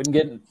 I wouldn't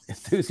get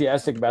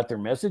enthusiastic about their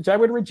message. I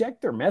would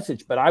reject their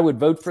message, but I would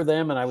vote for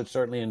them, and I would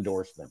certainly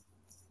endorse them.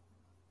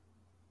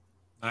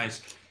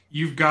 Nice.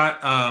 You've got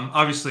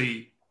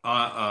obviously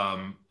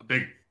a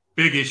big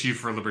issue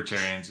for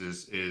libertarians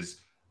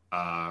is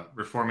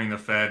reforming the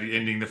Fed,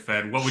 ending the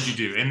Fed. What would you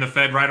do? End the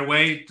Fed right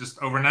away,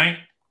 just overnight?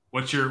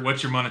 What's your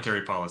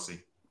monetary policy?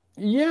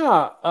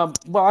 Yeah,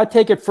 well, I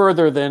take it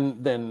further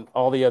than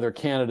all the other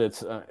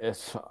candidates.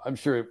 I'm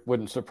sure it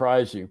wouldn't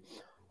surprise you.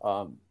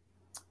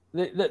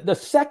 The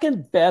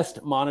second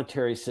best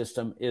monetary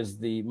system is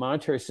the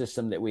monetary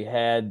system that we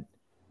had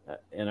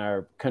in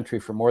our country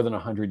for more than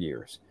 100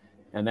 years.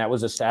 And that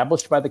was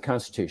established by the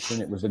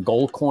Constitution. It was a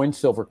gold coin,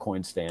 silver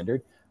coin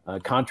standard.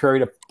 Contrary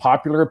to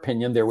popular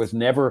opinion, there was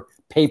never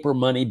paper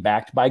money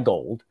backed by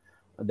gold.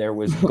 There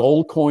was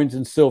gold coins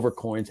and silver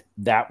coins.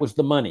 That was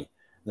the money.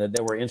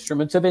 There were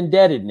instruments of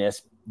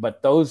indebtedness,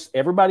 but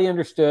everybody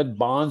understood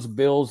bonds,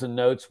 bills, and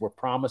notes were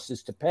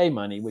promises to pay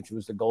money, which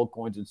was the gold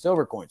coins and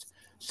silver coins.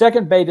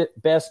 Second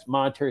best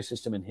monetary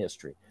system in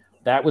history.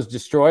 That was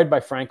destroyed by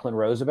Franklin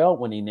Roosevelt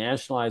when he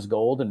nationalized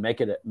gold and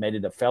made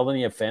it a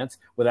felony offense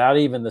without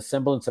even the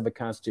semblance of a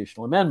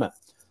constitutional amendment.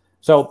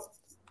 So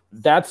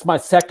that's my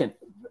second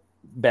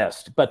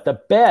best. But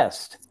the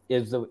best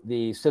is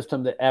the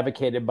system that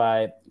advocated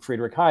by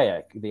Friedrich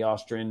Hayek, the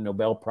Austrian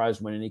Nobel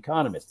Prize-winning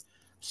economist.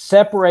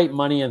 Separate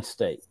money and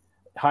state.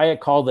 Hayek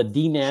called the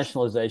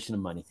denationalization of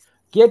money.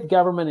 Get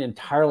government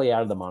entirely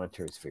out of the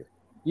monetary sphere.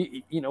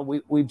 We've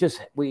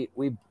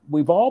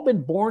all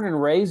been born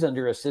and raised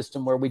under a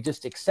system where we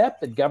just accept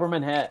that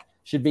government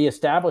should be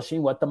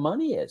establishing what the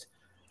money is.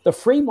 The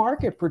free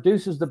market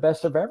produces the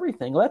best of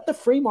everything. Let the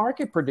free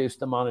market produce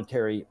the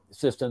monetary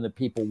system that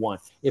people want.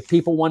 If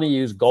people want to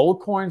use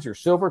gold coins or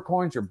silver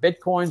coins or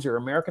Bitcoins or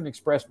American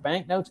Express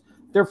banknotes,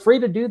 they're free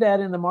to do that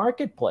in the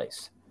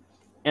marketplace.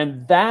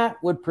 And that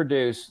would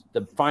produce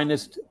the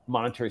finest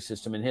monetary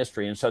system in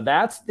history. And so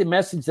that's the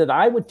message that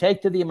I would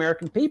take to the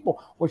American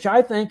people, which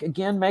I think,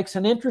 again, makes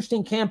an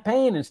interesting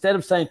campaign. Instead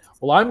of saying,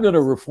 well, I'm going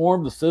to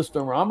reform the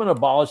system or I'm going to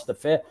abolish the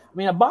Fed. I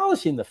mean,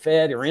 abolishing the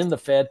Fed or in the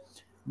Fed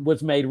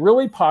was made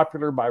really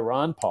popular by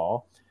Ron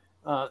Paul,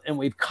 and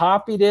we've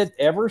copied it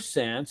ever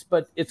since.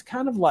 But it's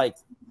kind of like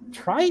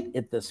trite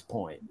at this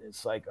point.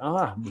 It's like,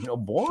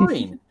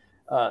 boring.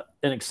 An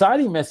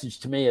exciting message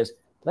to me is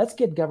let's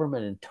get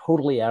government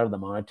totally out of the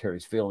monetary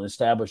field and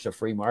establish a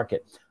free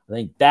market. I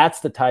think that's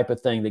the type of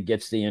thing that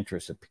gets the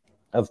interest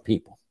of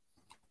people.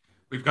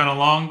 We've gone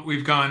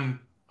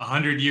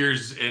 100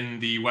 years in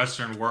the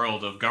Western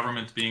world of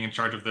governments being in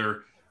charge of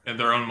their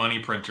own money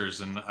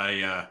printers, and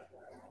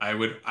I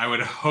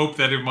would hope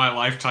that in my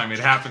lifetime it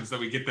happens that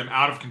we get them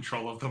out of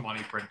control of the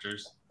money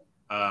printers.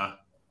 I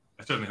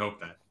certainly hope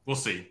that. We'll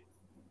see.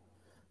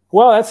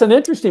 Well, that's an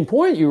interesting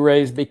point you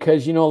raised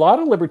because, a lot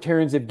of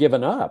libertarians have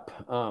given up.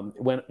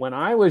 When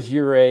I was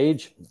your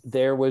age,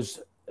 there was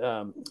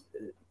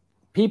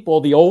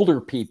people, the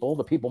older people,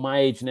 the people my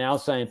age now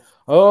saying,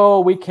 oh,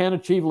 we can't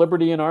achieve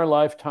liberty in our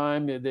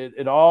lifetime.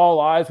 It all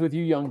lies with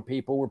you young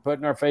people. We're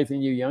putting our faith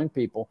in you young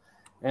people.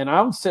 And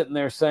I'm sitting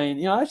there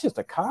saying, that's just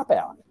a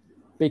cop-out.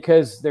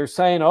 Because they're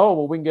saying, oh,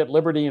 well, we can get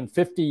liberty in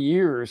 50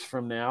 years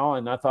from now.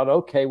 And I thought,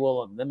 okay,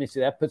 well, let me see.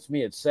 That puts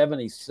me at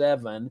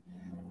 77.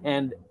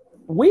 And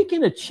we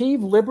can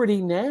achieve liberty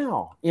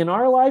now in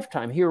our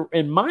lifetime, here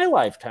in my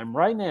lifetime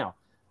right now.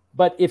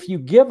 But if you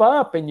give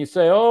up and you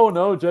say, oh,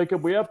 no,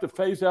 Jacob, we have to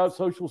phase out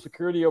Social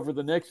Security over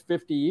the next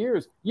 50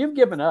 years, you've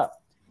given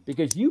up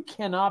because you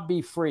cannot be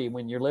free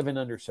when you're living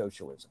under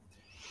socialism.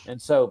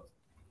 And so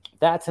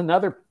that's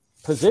another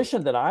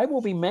position that I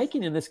will be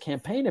making in this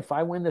campaign if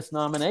I win this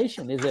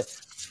nomination is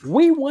that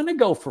we want to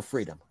go for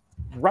freedom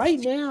right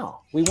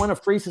now. We want a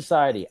free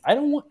society. I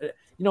don't want,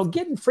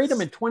 getting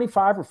freedom in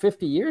 25 or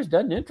 50 years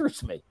doesn't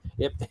interest me.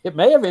 It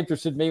may have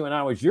interested me when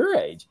I was your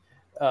age,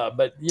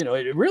 but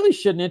it really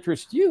shouldn't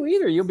interest you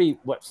either. You'll be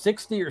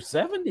 60 or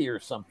 70 or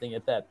something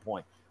at that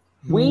point.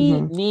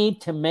 We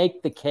need to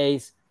make the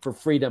case for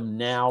freedom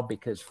now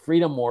because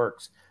freedom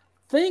works.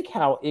 Think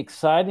how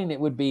exciting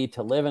it would be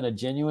to live in a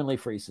genuinely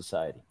free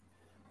society.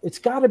 It's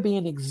got to be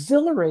an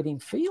exhilarating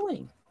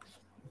feeling.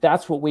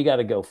 That's what we got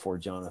to go for,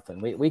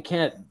 Jonathan. We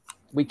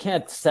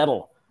can't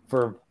settle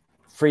for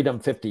freedom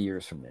 50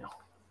 years from now.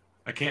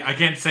 I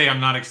can't say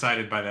I'm not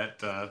excited by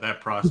that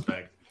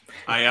prospect.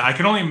 I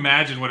can only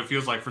imagine what it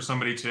feels like for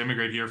somebody to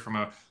immigrate here from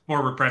a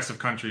more repressive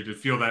country to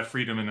feel that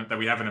freedom that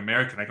we have in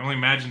America. And I can only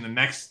imagine the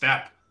next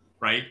step,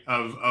 right,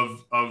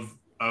 of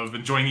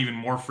enjoying even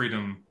more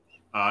freedom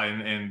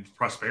and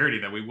prosperity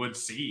that we would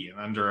see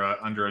under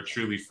a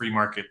truly free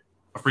market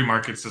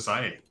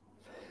society.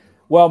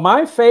 Well,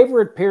 my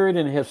favorite period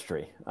in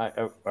history,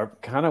 I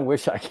kind of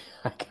wish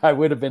I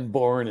would have been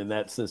born in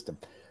that system,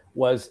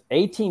 was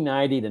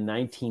 1890 to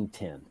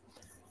 1910.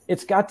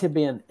 It's got to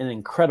be an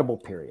incredible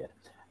period,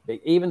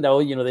 even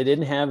though, they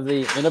didn't have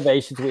the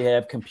innovations we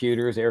have,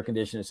 computers, air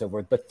conditioning, and so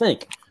forth. But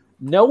think,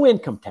 no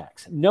income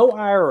tax, no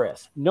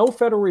IRS, no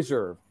Federal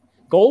Reserve,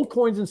 gold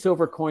coins and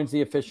silver coins,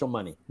 the official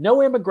money,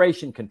 no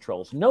immigration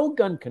controls, no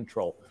gun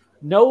control,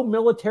 no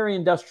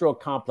military-industrial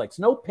complex,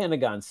 no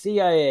Pentagon,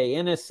 CIA,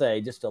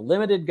 NSA, just a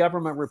limited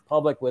government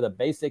republic with a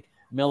basic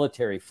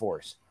military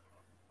force.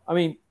 I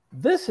mean,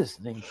 this is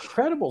an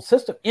incredible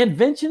system.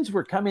 Inventions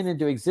were coming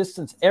into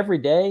existence every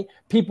day.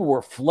 People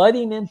were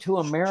flooding into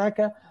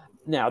America.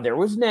 Now, there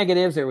was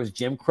negatives. There was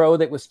Jim Crow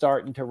that was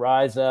starting to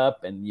rise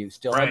up, and you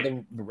still had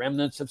the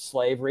remnants of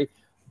slavery.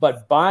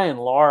 But by and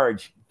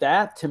large,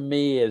 that to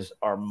me is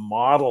our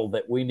model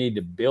that we need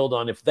to build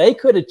on. If they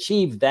could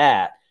achieve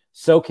that,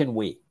 so can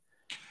we.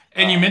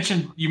 And you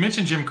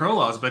mentioned Jim Crow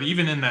laws, but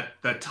even in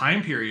that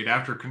time period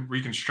after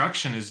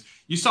Reconstruction,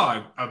 you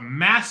saw a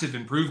massive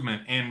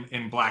improvement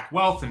in Black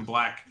wealth and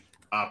Black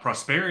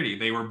prosperity.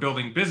 They were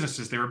building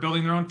businesses, they were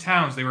building their own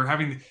towns, they were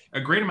having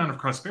a great amount of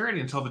prosperity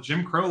until the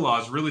Jim Crow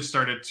laws really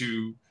started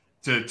to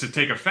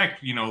take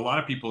effect. A lot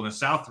of people in the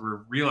South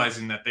were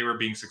realizing that they were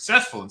being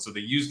successful, and so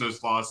they used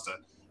those laws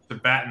to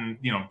batten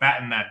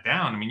that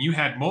down. I mean, you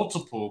had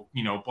multiple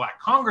Black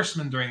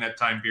congressmen during that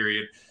time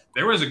period.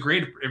 There was a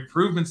great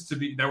improvements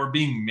that were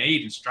being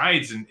made and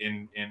strides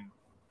in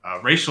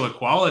racial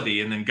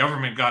equality, and then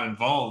government got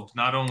involved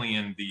not only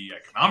in the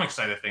economic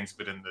side of things,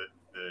 but in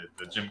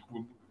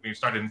we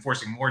started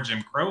enforcing more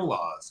Jim Crow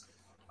laws.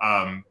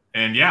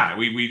 And yeah,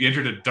 we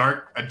entered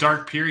a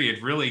dark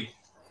period, really,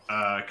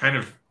 kind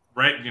of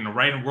right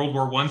in World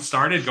War I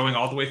started, going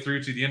all the way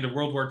through to the end of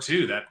World War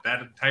II. That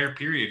entire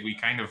period, we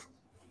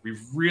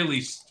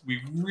really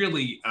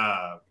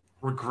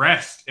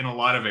regressed in a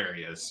lot of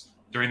areas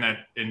during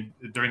that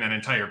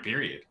entire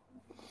period.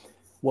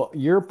 Well,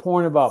 your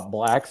point about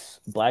black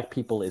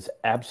people is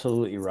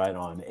absolutely right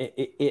on.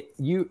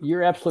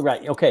 You're absolutely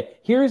right. Okay,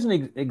 here's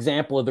an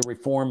example of the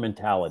reform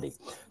mentality.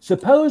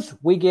 Suppose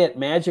we get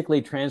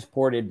magically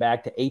transported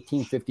back to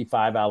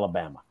 1855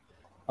 Alabama,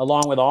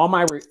 along with all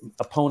my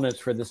opponents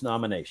for this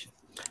nomination.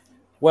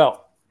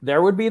 Well,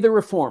 there would be the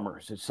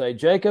reformers that say,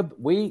 Jacob,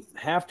 we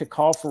have to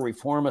call for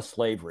reform of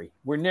slavery.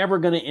 We're never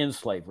going to end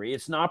slavery.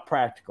 It's not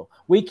practical.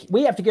 We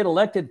have to get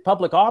elected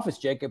public office,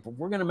 Jacob, if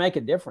we're going to make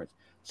a difference.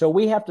 So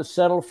we have to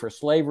settle for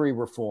slavery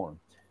reform,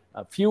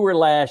 fewer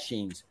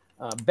lashings,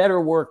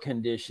 better work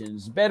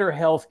conditions, better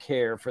health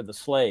care for the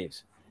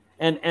slaves.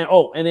 And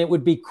it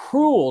would be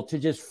cruel to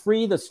just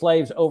free the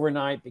slaves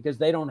overnight because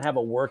they don't have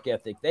a work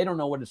ethic. They don't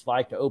know what it's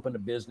like to open a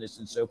business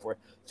and so forth.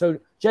 So,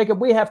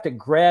 Jacob, we have to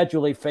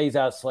gradually phase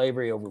out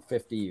slavery over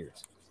 50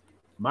 years.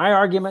 My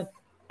argument,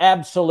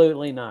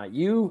 absolutely not.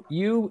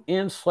 You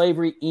end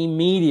slavery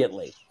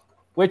immediately,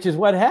 which is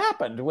what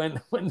happened when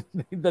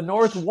the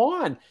North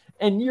won.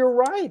 And you're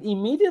right.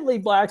 Immediately,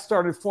 blacks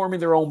started forming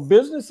their own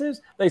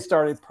businesses. They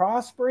started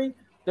prospering.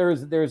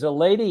 There's a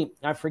lady,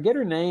 I forget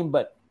her name,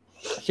 but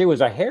she was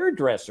a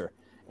hairdresser,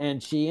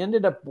 and she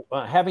ended up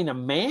having a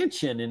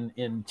mansion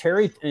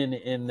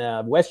in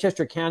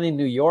Westchester County,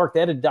 New York.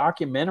 They had a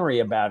documentary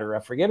about her. I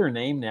forget her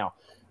name now,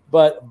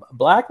 but a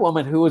black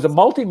woman who was a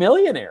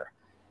multimillionaire,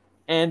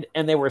 and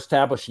they were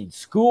establishing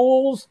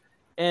schools.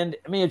 And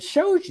I mean, it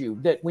shows you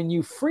that when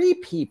you free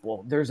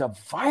people, there's a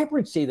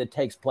vibrancy that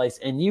takes place.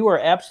 And you are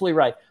absolutely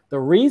right. The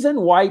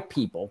reason white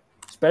people,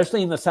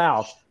 especially in the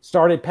South,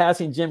 started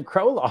passing Jim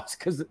Crow laws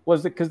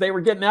was because they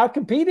were getting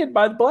outcompeted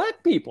by the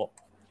black people.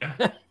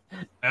 Yeah,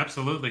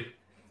 absolutely.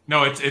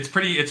 No, it's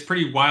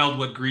pretty wild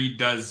what greed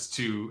does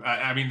to.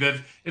 I mean,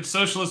 it's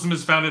socialism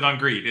is founded on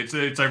greed.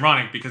 It's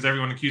ironic because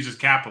everyone accuses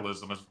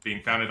capitalism of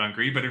being founded on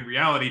greed, but in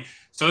reality,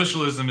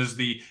 socialism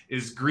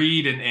is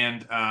greed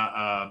and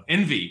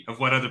envy of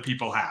what other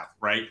people have.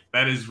 Right.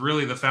 That is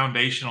really the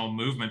foundational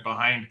movement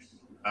behind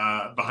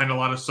a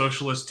lot of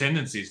socialist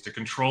tendencies to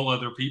control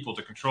other people,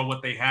 to control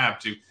what they have,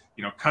 to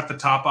cut the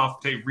top off,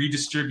 to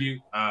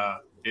redistribute.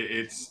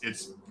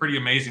 It's pretty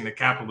amazing that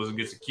capitalism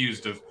gets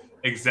accused of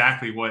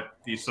exactly what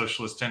these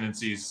socialist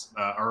tendencies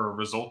are a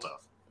result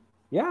of.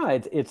 Yeah,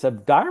 it's a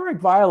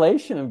direct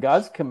violation of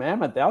God's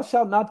commandment, thou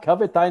shalt not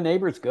covet thy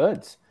neighbor's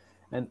goods.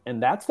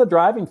 And that's the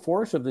driving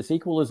force of this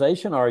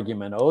equalization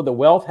argument. Oh, the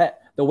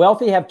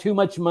wealthy have too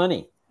much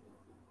money.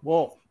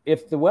 Well,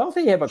 if the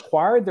wealthy have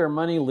acquired their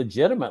money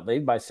legitimately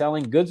by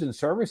selling goods and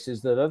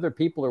services that other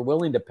people are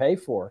willing to pay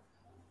for,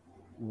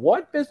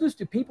 what business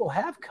do people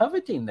have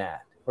coveting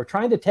that or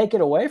trying to take it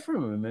away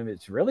from them? And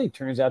it really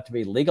turns out to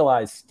be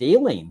legalized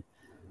stealing.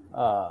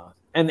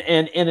 And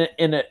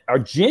in a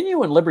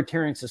genuine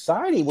libertarian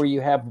society where you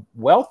have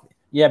wealth,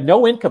 you have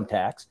no income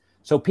tax,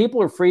 so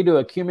people are free to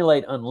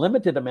accumulate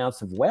unlimited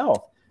amounts of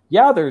wealth.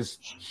 Yeah, there's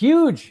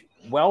huge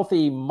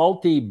wealthy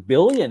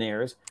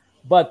multi-billionaires,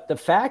 but the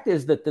fact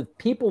is that the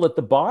people at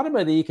the bottom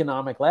of the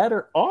economic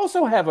ladder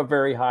also have a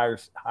very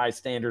high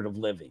standard of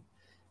living.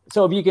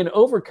 So if you can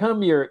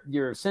overcome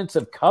your sense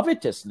of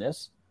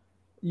covetousness,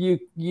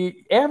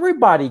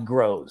 everybody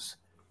grows.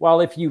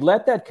 While if you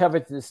let that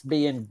covetousness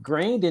be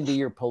ingrained into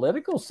your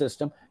political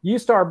system, you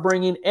start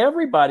bringing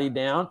everybody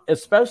down,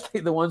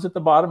 especially the ones at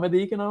the bottom of the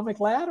economic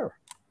ladder.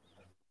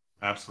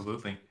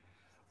 Absolutely.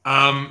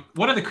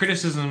 One of the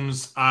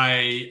criticisms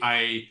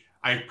I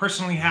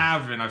personally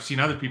have, and I've seen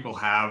other people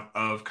have,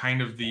 of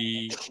kind of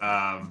the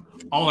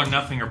all or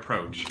nothing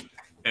approach,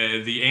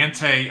 the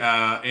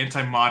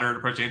anti-moderate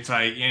approach,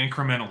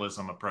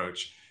 anti-incrementalism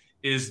approach,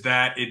 is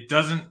that it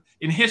doesn't.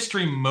 In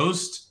history,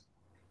 most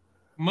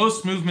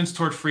movements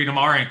toward freedom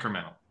are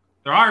incremental.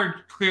 There are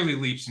clearly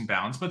leaps and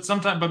bounds, but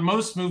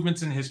most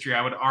movements in history,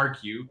 I would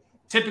argue,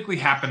 typically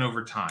happen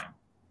over time.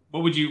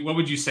 What would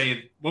you say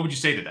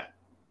to that?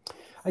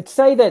 I'd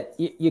say that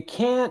you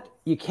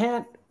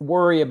can't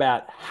worry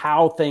about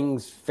how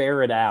things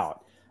ferret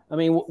out. I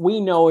mean,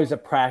 we know as a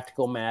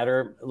practical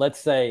matter, let's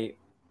say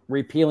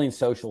repealing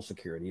Social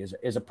Security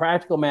is a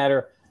practical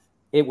matter.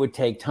 It would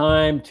take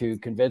time to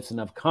convince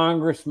enough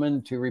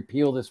congressmen to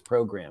repeal this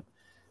program.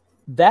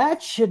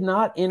 That should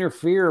not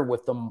interfere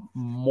with the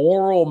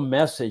moral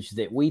message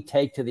that we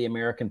take to the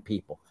American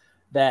people,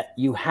 that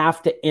you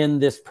have to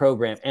end this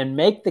program and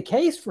make the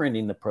case for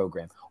ending the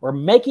program, or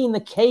making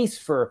the case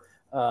for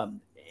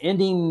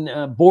ending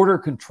border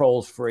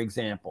controls, for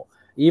example,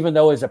 even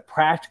though as a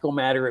practical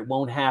matter, it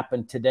won't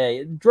happen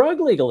today. Drug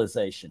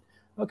legalization.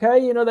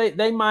 Okay,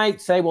 they might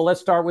say, well,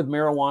 let's start with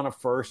marijuana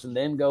first and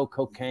then go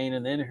cocaine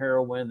and then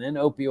heroin, then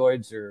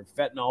opioids or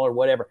fentanyl or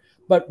whatever.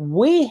 But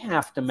we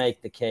have to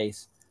make the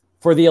case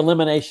for the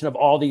elimination of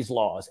all these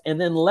laws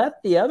and then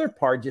let the other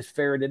part just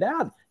ferret it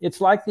out.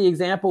 It's like the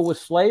example with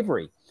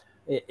slavery.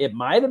 It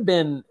might have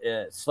been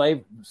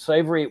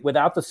slavery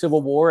without the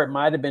Civil War. It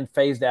might have been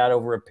phased out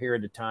over a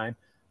period of time.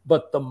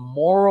 But the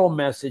moral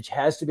message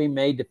has to be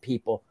made to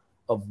people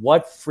of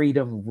what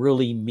freedom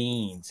really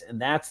means.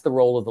 And that's the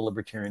role of the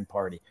Libertarian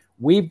Party.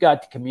 We've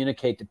got to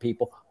communicate to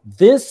people,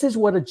 this is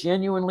what a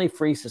genuinely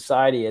free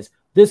society is.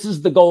 This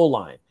is the goal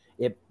line.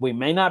 We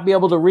may not be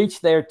able to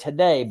reach there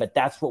today, but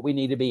that's what we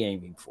need to be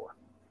aiming for.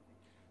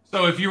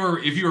 So if you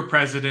were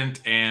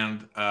president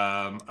and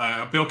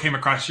a bill came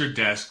across your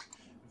desk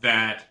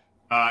that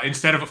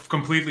instead of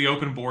completely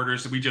open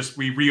borders,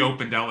 we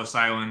reopened Ellis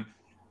Island,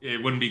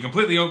 it wouldn't be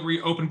completely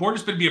open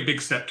borders, but it'd be a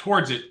big step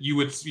towards it. You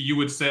would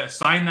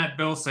sign that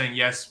bill saying,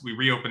 yes, we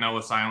reopen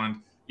Ellis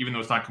Island, even though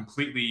it's not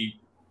completely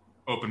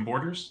open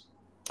borders?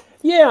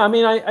 Yeah, I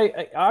mean,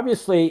 I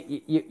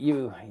obviously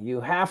you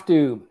have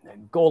to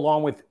go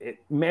along with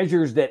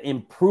measures that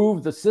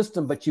improve the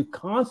system, but you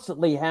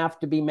constantly have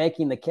to be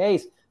making the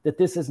case that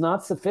this is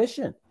not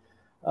sufficient.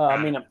 I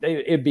mean,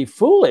 it'd be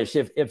foolish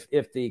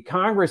if the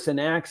Congress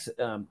enacts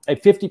a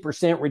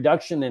 50%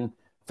 reduction in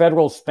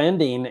federal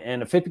spending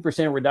and a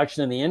 50%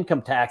 reduction in the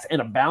income tax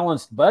and a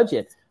balanced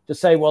budget to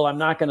say, well, I'm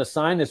not going to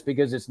sign this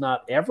because it's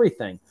not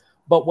everything.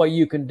 But what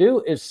you can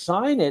do is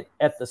sign it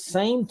at the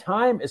same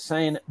time as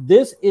saying,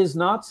 this is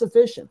not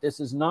sufficient. This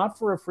is not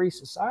for a free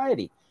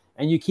society.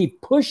 And you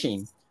keep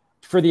pushing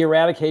for the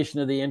eradication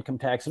of the income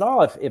tax at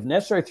all, if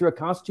necessary, through a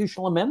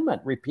constitutional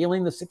amendment,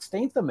 repealing the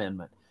 16th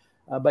Amendment.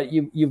 But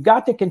you've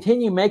got to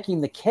continue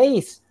making the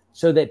case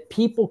so that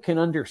people can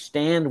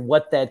understand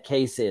what that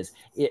case is.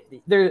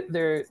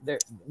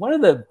 One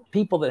of the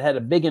people that had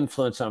a big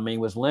influence on me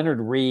was Leonard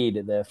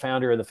Read, the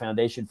founder of the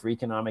Foundation for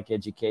Economic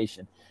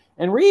Education.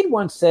 And Reed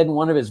once said in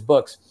one of his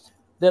books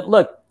that,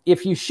 look,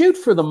 if you shoot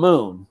for the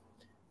moon,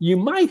 you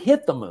might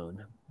hit the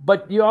moon,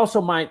 but you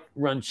also might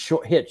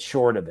hit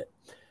short of it.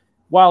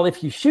 While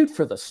if you shoot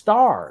for the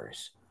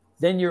stars,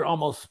 then you're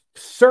almost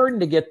certain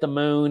to get the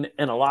moon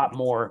and a lot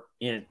more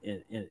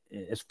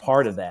as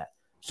part of that.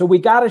 So we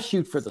got to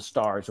shoot for the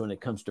stars when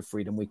it comes to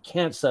freedom. We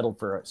can't settle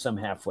for some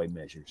halfway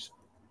measures.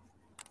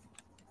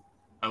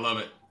 I love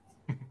it.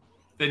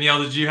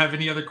 Danielle, did you have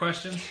any other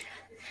questions?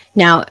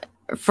 Now,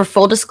 for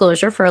full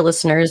disclosure for our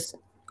listeners,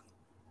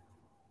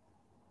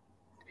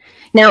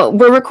 now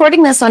we're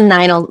recording this on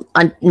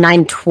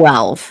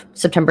 9/12,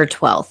 September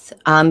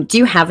 12th. Do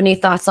you have any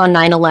thoughts on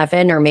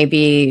 9/11 or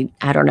maybe,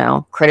 I don't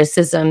know,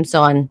 criticisms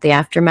on the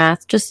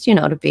aftermath? Just,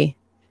 to be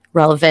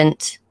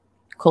relevant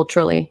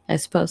culturally, I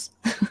suppose.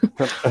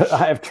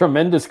 I have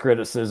tremendous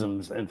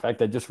criticisms. In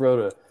fact, I just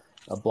wrote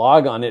a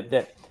blog on it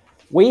that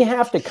we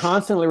have to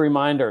constantly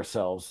remind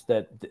ourselves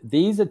that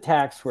these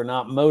attacks were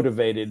not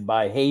motivated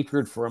by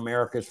hatred for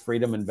America's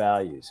freedom and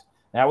values.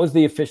 That was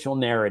the official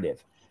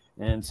narrative.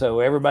 And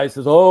so everybody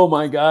says, oh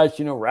my gosh,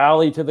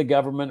 rally to the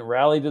government,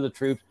 rally to the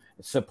troops,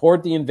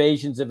 support the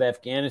invasions of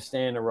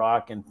Afghanistan and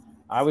Iraq. And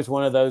I was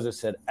one of those that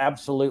said,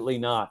 absolutely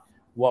not.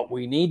 What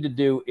we need to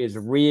do is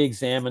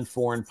re-examine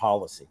foreign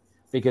policy,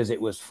 because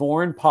it was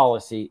foreign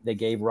policy that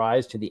gave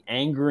rise to the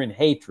anger and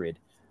hatred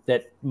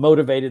that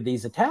motivated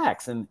these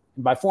attacks. And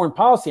by foreign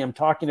policy, I'm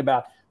talking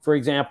about, for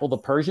example, the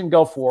Persian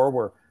Gulf War,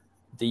 where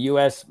the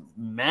U.S.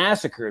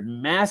 massacred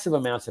massive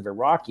amounts of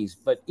Iraqis,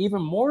 but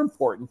even more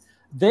important,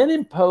 then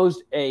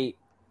imposed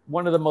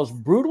one of the most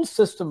brutal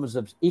systems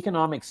of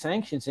economic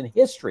sanctions in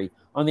history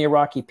on the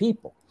Iraqi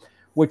people,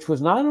 which was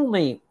not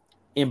only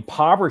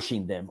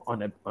impoverishing them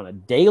on a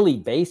daily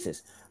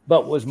basis,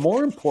 but was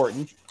more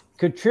important,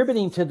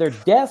 contributing to their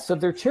deaths of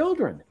their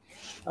children.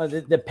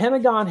 The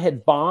Pentagon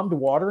had bombed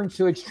water and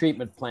sewage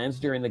treatment plants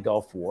during the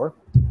Gulf War,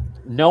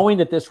 knowing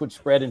that this would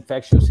spread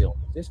infectious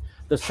illnesses.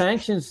 The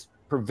sanctions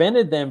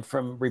prevented them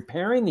from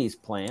repairing these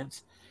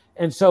plants.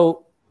 And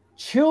so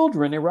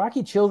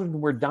Iraqi children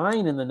were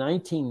dying in the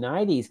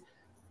 1990s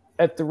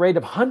at the rate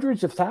of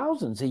hundreds of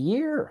thousands a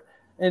year.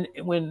 And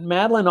when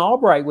Madeleine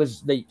Albright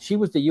she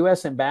was the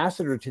U.S.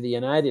 ambassador to the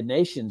United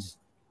Nations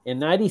in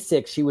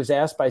 96, she was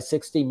asked by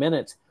 60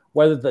 Minutes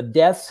whether the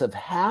deaths of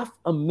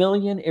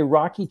 500,000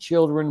 Iraqi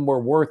children were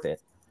worth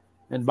it.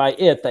 And by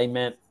it, they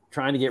meant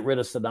trying to get rid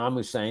of Saddam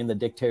Hussein, the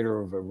dictator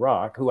of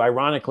Iraq, who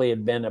ironically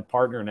had been a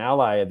partner and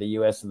ally of the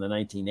U.S. in the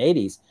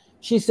 1980s.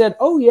 She said,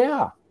 oh,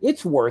 yeah,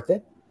 it's worth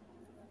it.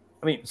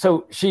 I mean,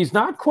 so she's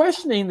not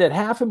questioning that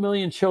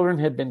 500,000 children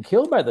had been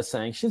killed by the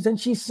sanctions, and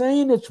she's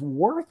saying it's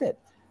worth it.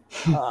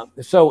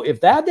 So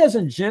if that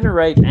doesn't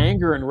generate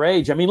anger and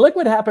rage, I mean, look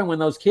what happened when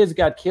those kids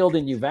got killed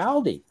in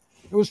Uvalde.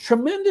 There was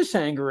tremendous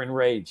anger and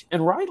rage,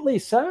 and rightly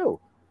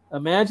so.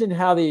 Imagine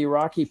how the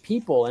Iraqi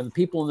people and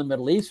people in the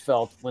Middle East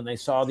felt when they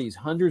saw these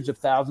hundreds of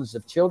thousands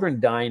of children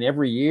dying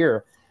every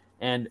year.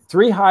 And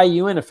 3 high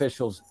UN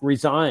officials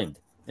resigned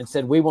and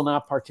said, we will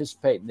not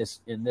participate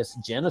in this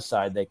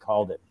genocide, they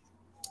called it.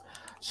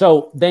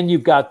 So then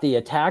you've got the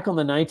attack on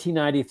the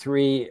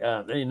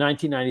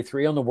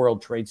 1993 on the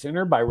World Trade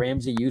Center by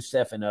Ramzi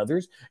Youssef and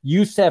others.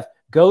 Youssef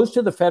goes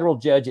to the federal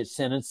judge at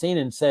sentencing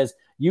and says,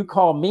 you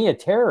call me a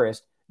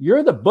terrorist,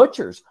 you're the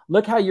butchers.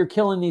 Look how you're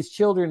killing these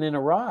children in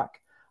Iraq.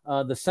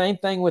 The same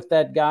thing with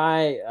that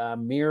guy,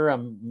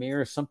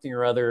 Mir something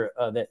or other,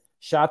 that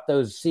shot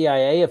those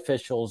CIA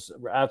officials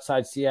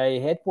outside CIA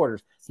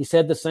headquarters. He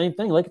said the same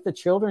thing. Look at the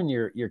children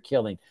you're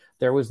killing.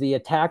 There was the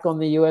attack on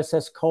the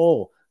USS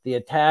Cole, the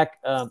attack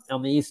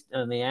on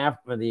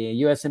the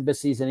U.S.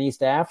 embassies in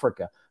East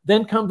Africa.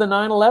 Then come the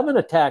 9/11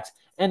 attacks,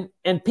 and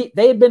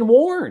they had been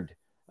warned.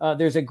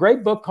 There's a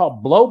great book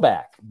called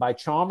Blowback by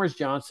Chalmers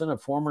Johnson, a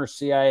former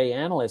CIA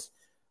analyst.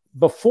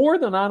 Before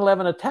the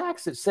 9/11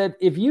 attacks, it said,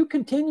 if you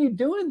continue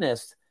doing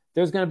this,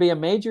 there's going to be a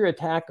major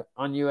attack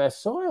on U.S.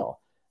 soil.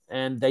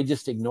 And they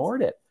just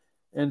ignored it.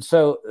 And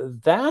so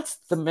that's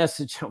the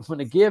message I'm going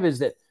to give, is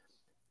that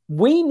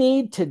we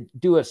need to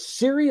do a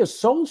serious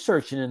soul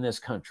searching in this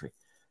country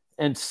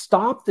and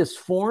stop this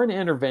foreign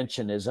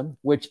interventionism,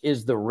 which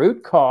is the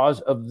root cause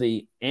of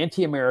the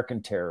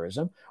anti-American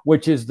terrorism,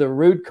 which is the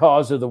root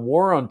cause of the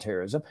war on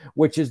terrorism,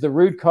 which is the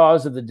root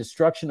cause of the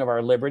destruction of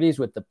our liberties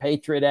with the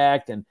Patriot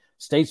Act and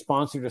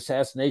state-sponsored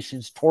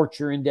assassinations,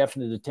 torture,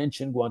 indefinite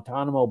detention,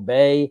 Guantanamo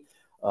Bay.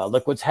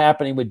 Look what's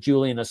happening with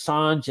Julian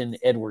Assange and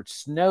Edward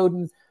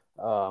Snowden.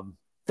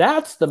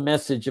 That's the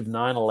message of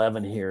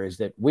 9/11 here, is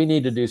that we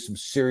need to do some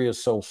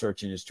serious soul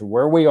searching as to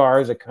where we are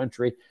as a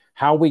country,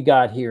 how we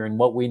got here, and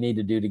what we need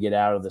to do to get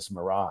out of this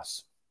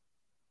morass.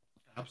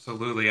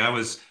 Absolutely. I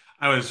was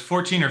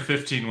 14 or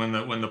 15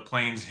 when the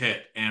planes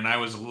hit, and I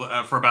was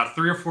for about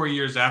 3 or 4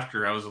 years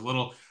after, I was a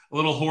little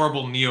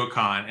horrible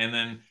neocon, and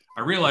then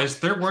I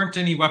realized there weren't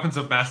any weapons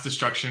of mass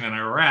destruction in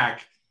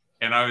Iraq,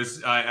 and I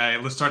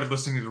started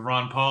listening to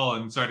Ron Paul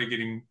and started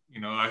getting,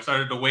 I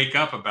started to wake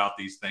up about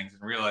these things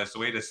and realized,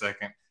 wait a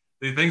second,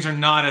 the things are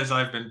not as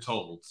I've been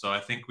told. So I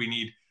think we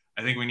need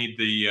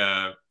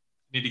to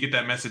get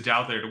that message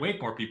out there to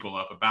wake more people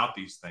up about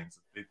these things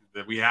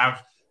that we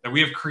have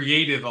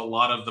created a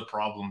lot of the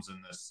problems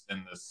in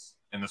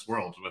this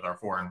world with our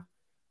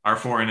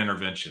foreign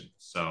intervention.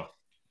 So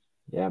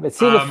yeah, but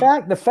see,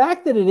 the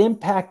fact that it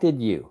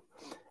impacted you,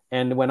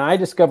 and when I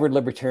discovered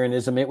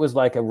libertarianism, it was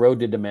like a road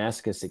to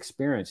Damascus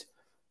experience.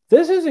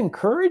 This is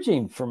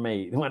encouraging for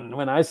me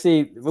when I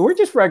see we're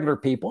just regular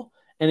people,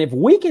 and if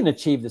we can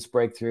achieve this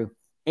breakthrough,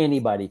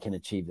 anybody can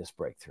achieve this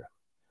breakthrough.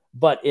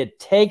 But it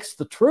takes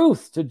the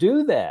truth to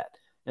do that.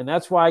 And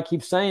that's why I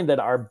keep saying that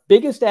our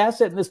biggest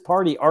asset in this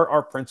party are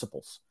our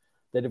principles.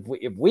 That if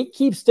we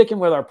keep sticking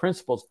with our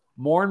principles,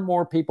 more and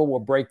more people will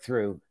break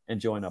through and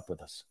join up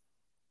with us.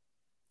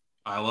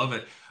 I love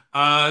it.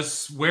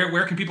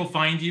 Where can people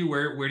find you?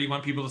 Where do you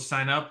want people to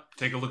sign up?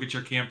 Take a look at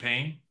your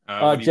campaign.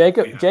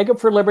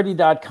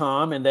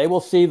 JacobForLiberty.com, and they will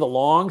see the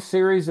long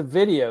series of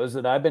videos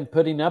that I've been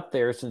putting up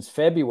there since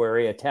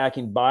February,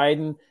 attacking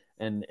Biden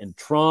and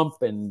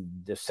Trump and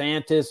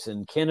DeSantis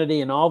and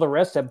Kennedy and all the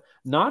rest of them,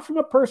 not from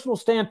a personal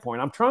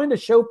standpoint. I'm trying to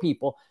show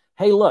people,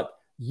 hey, look,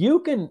 you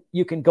can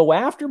go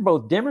after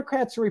both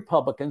Democrats and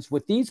Republicans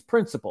with these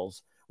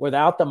principles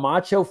without the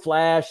macho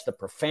flash, the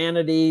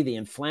profanity, the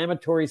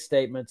inflammatory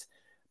statements.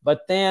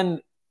 But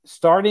then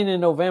starting in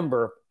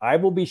November, I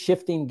will be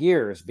shifting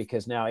gears,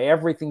 because now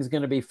everything's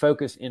going to be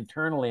focused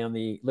internally on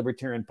the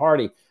Libertarian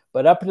Party.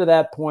 But up to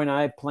that point,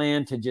 I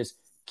plan to just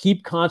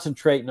keep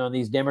concentrating on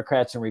these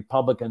Democrats and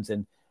Republicans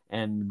and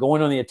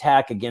going on the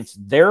attack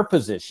against their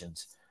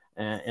positions,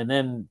 and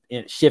then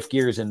shift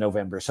gears in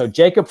November. So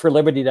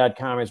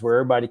JacobForLiberty.com is where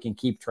everybody can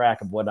keep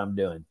track of what I'm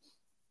doing.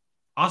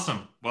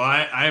 Awesome. Well,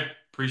 I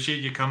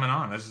appreciate you coming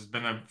on. This has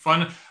been a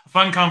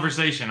fun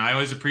conversation. I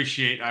always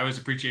appreciate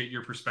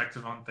your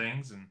perspective on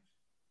things, and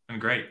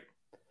great.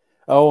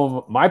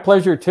 Oh, my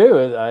pleasure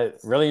too. I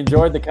really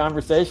enjoyed the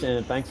conversation,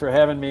 and thanks for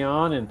having me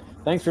on, and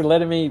thanks for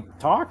letting me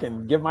talk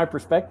and give my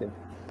perspective.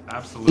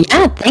 Absolutely.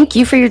 Yeah, thank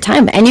you for your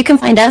time. And you can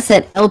find us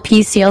at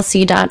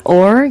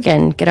lpclc.org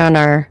and get on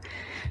our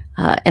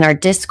in our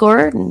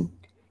Discord and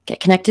get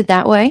connected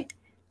that way.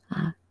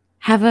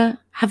 Have a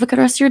good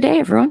rest of your day,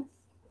 everyone.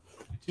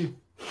 You too.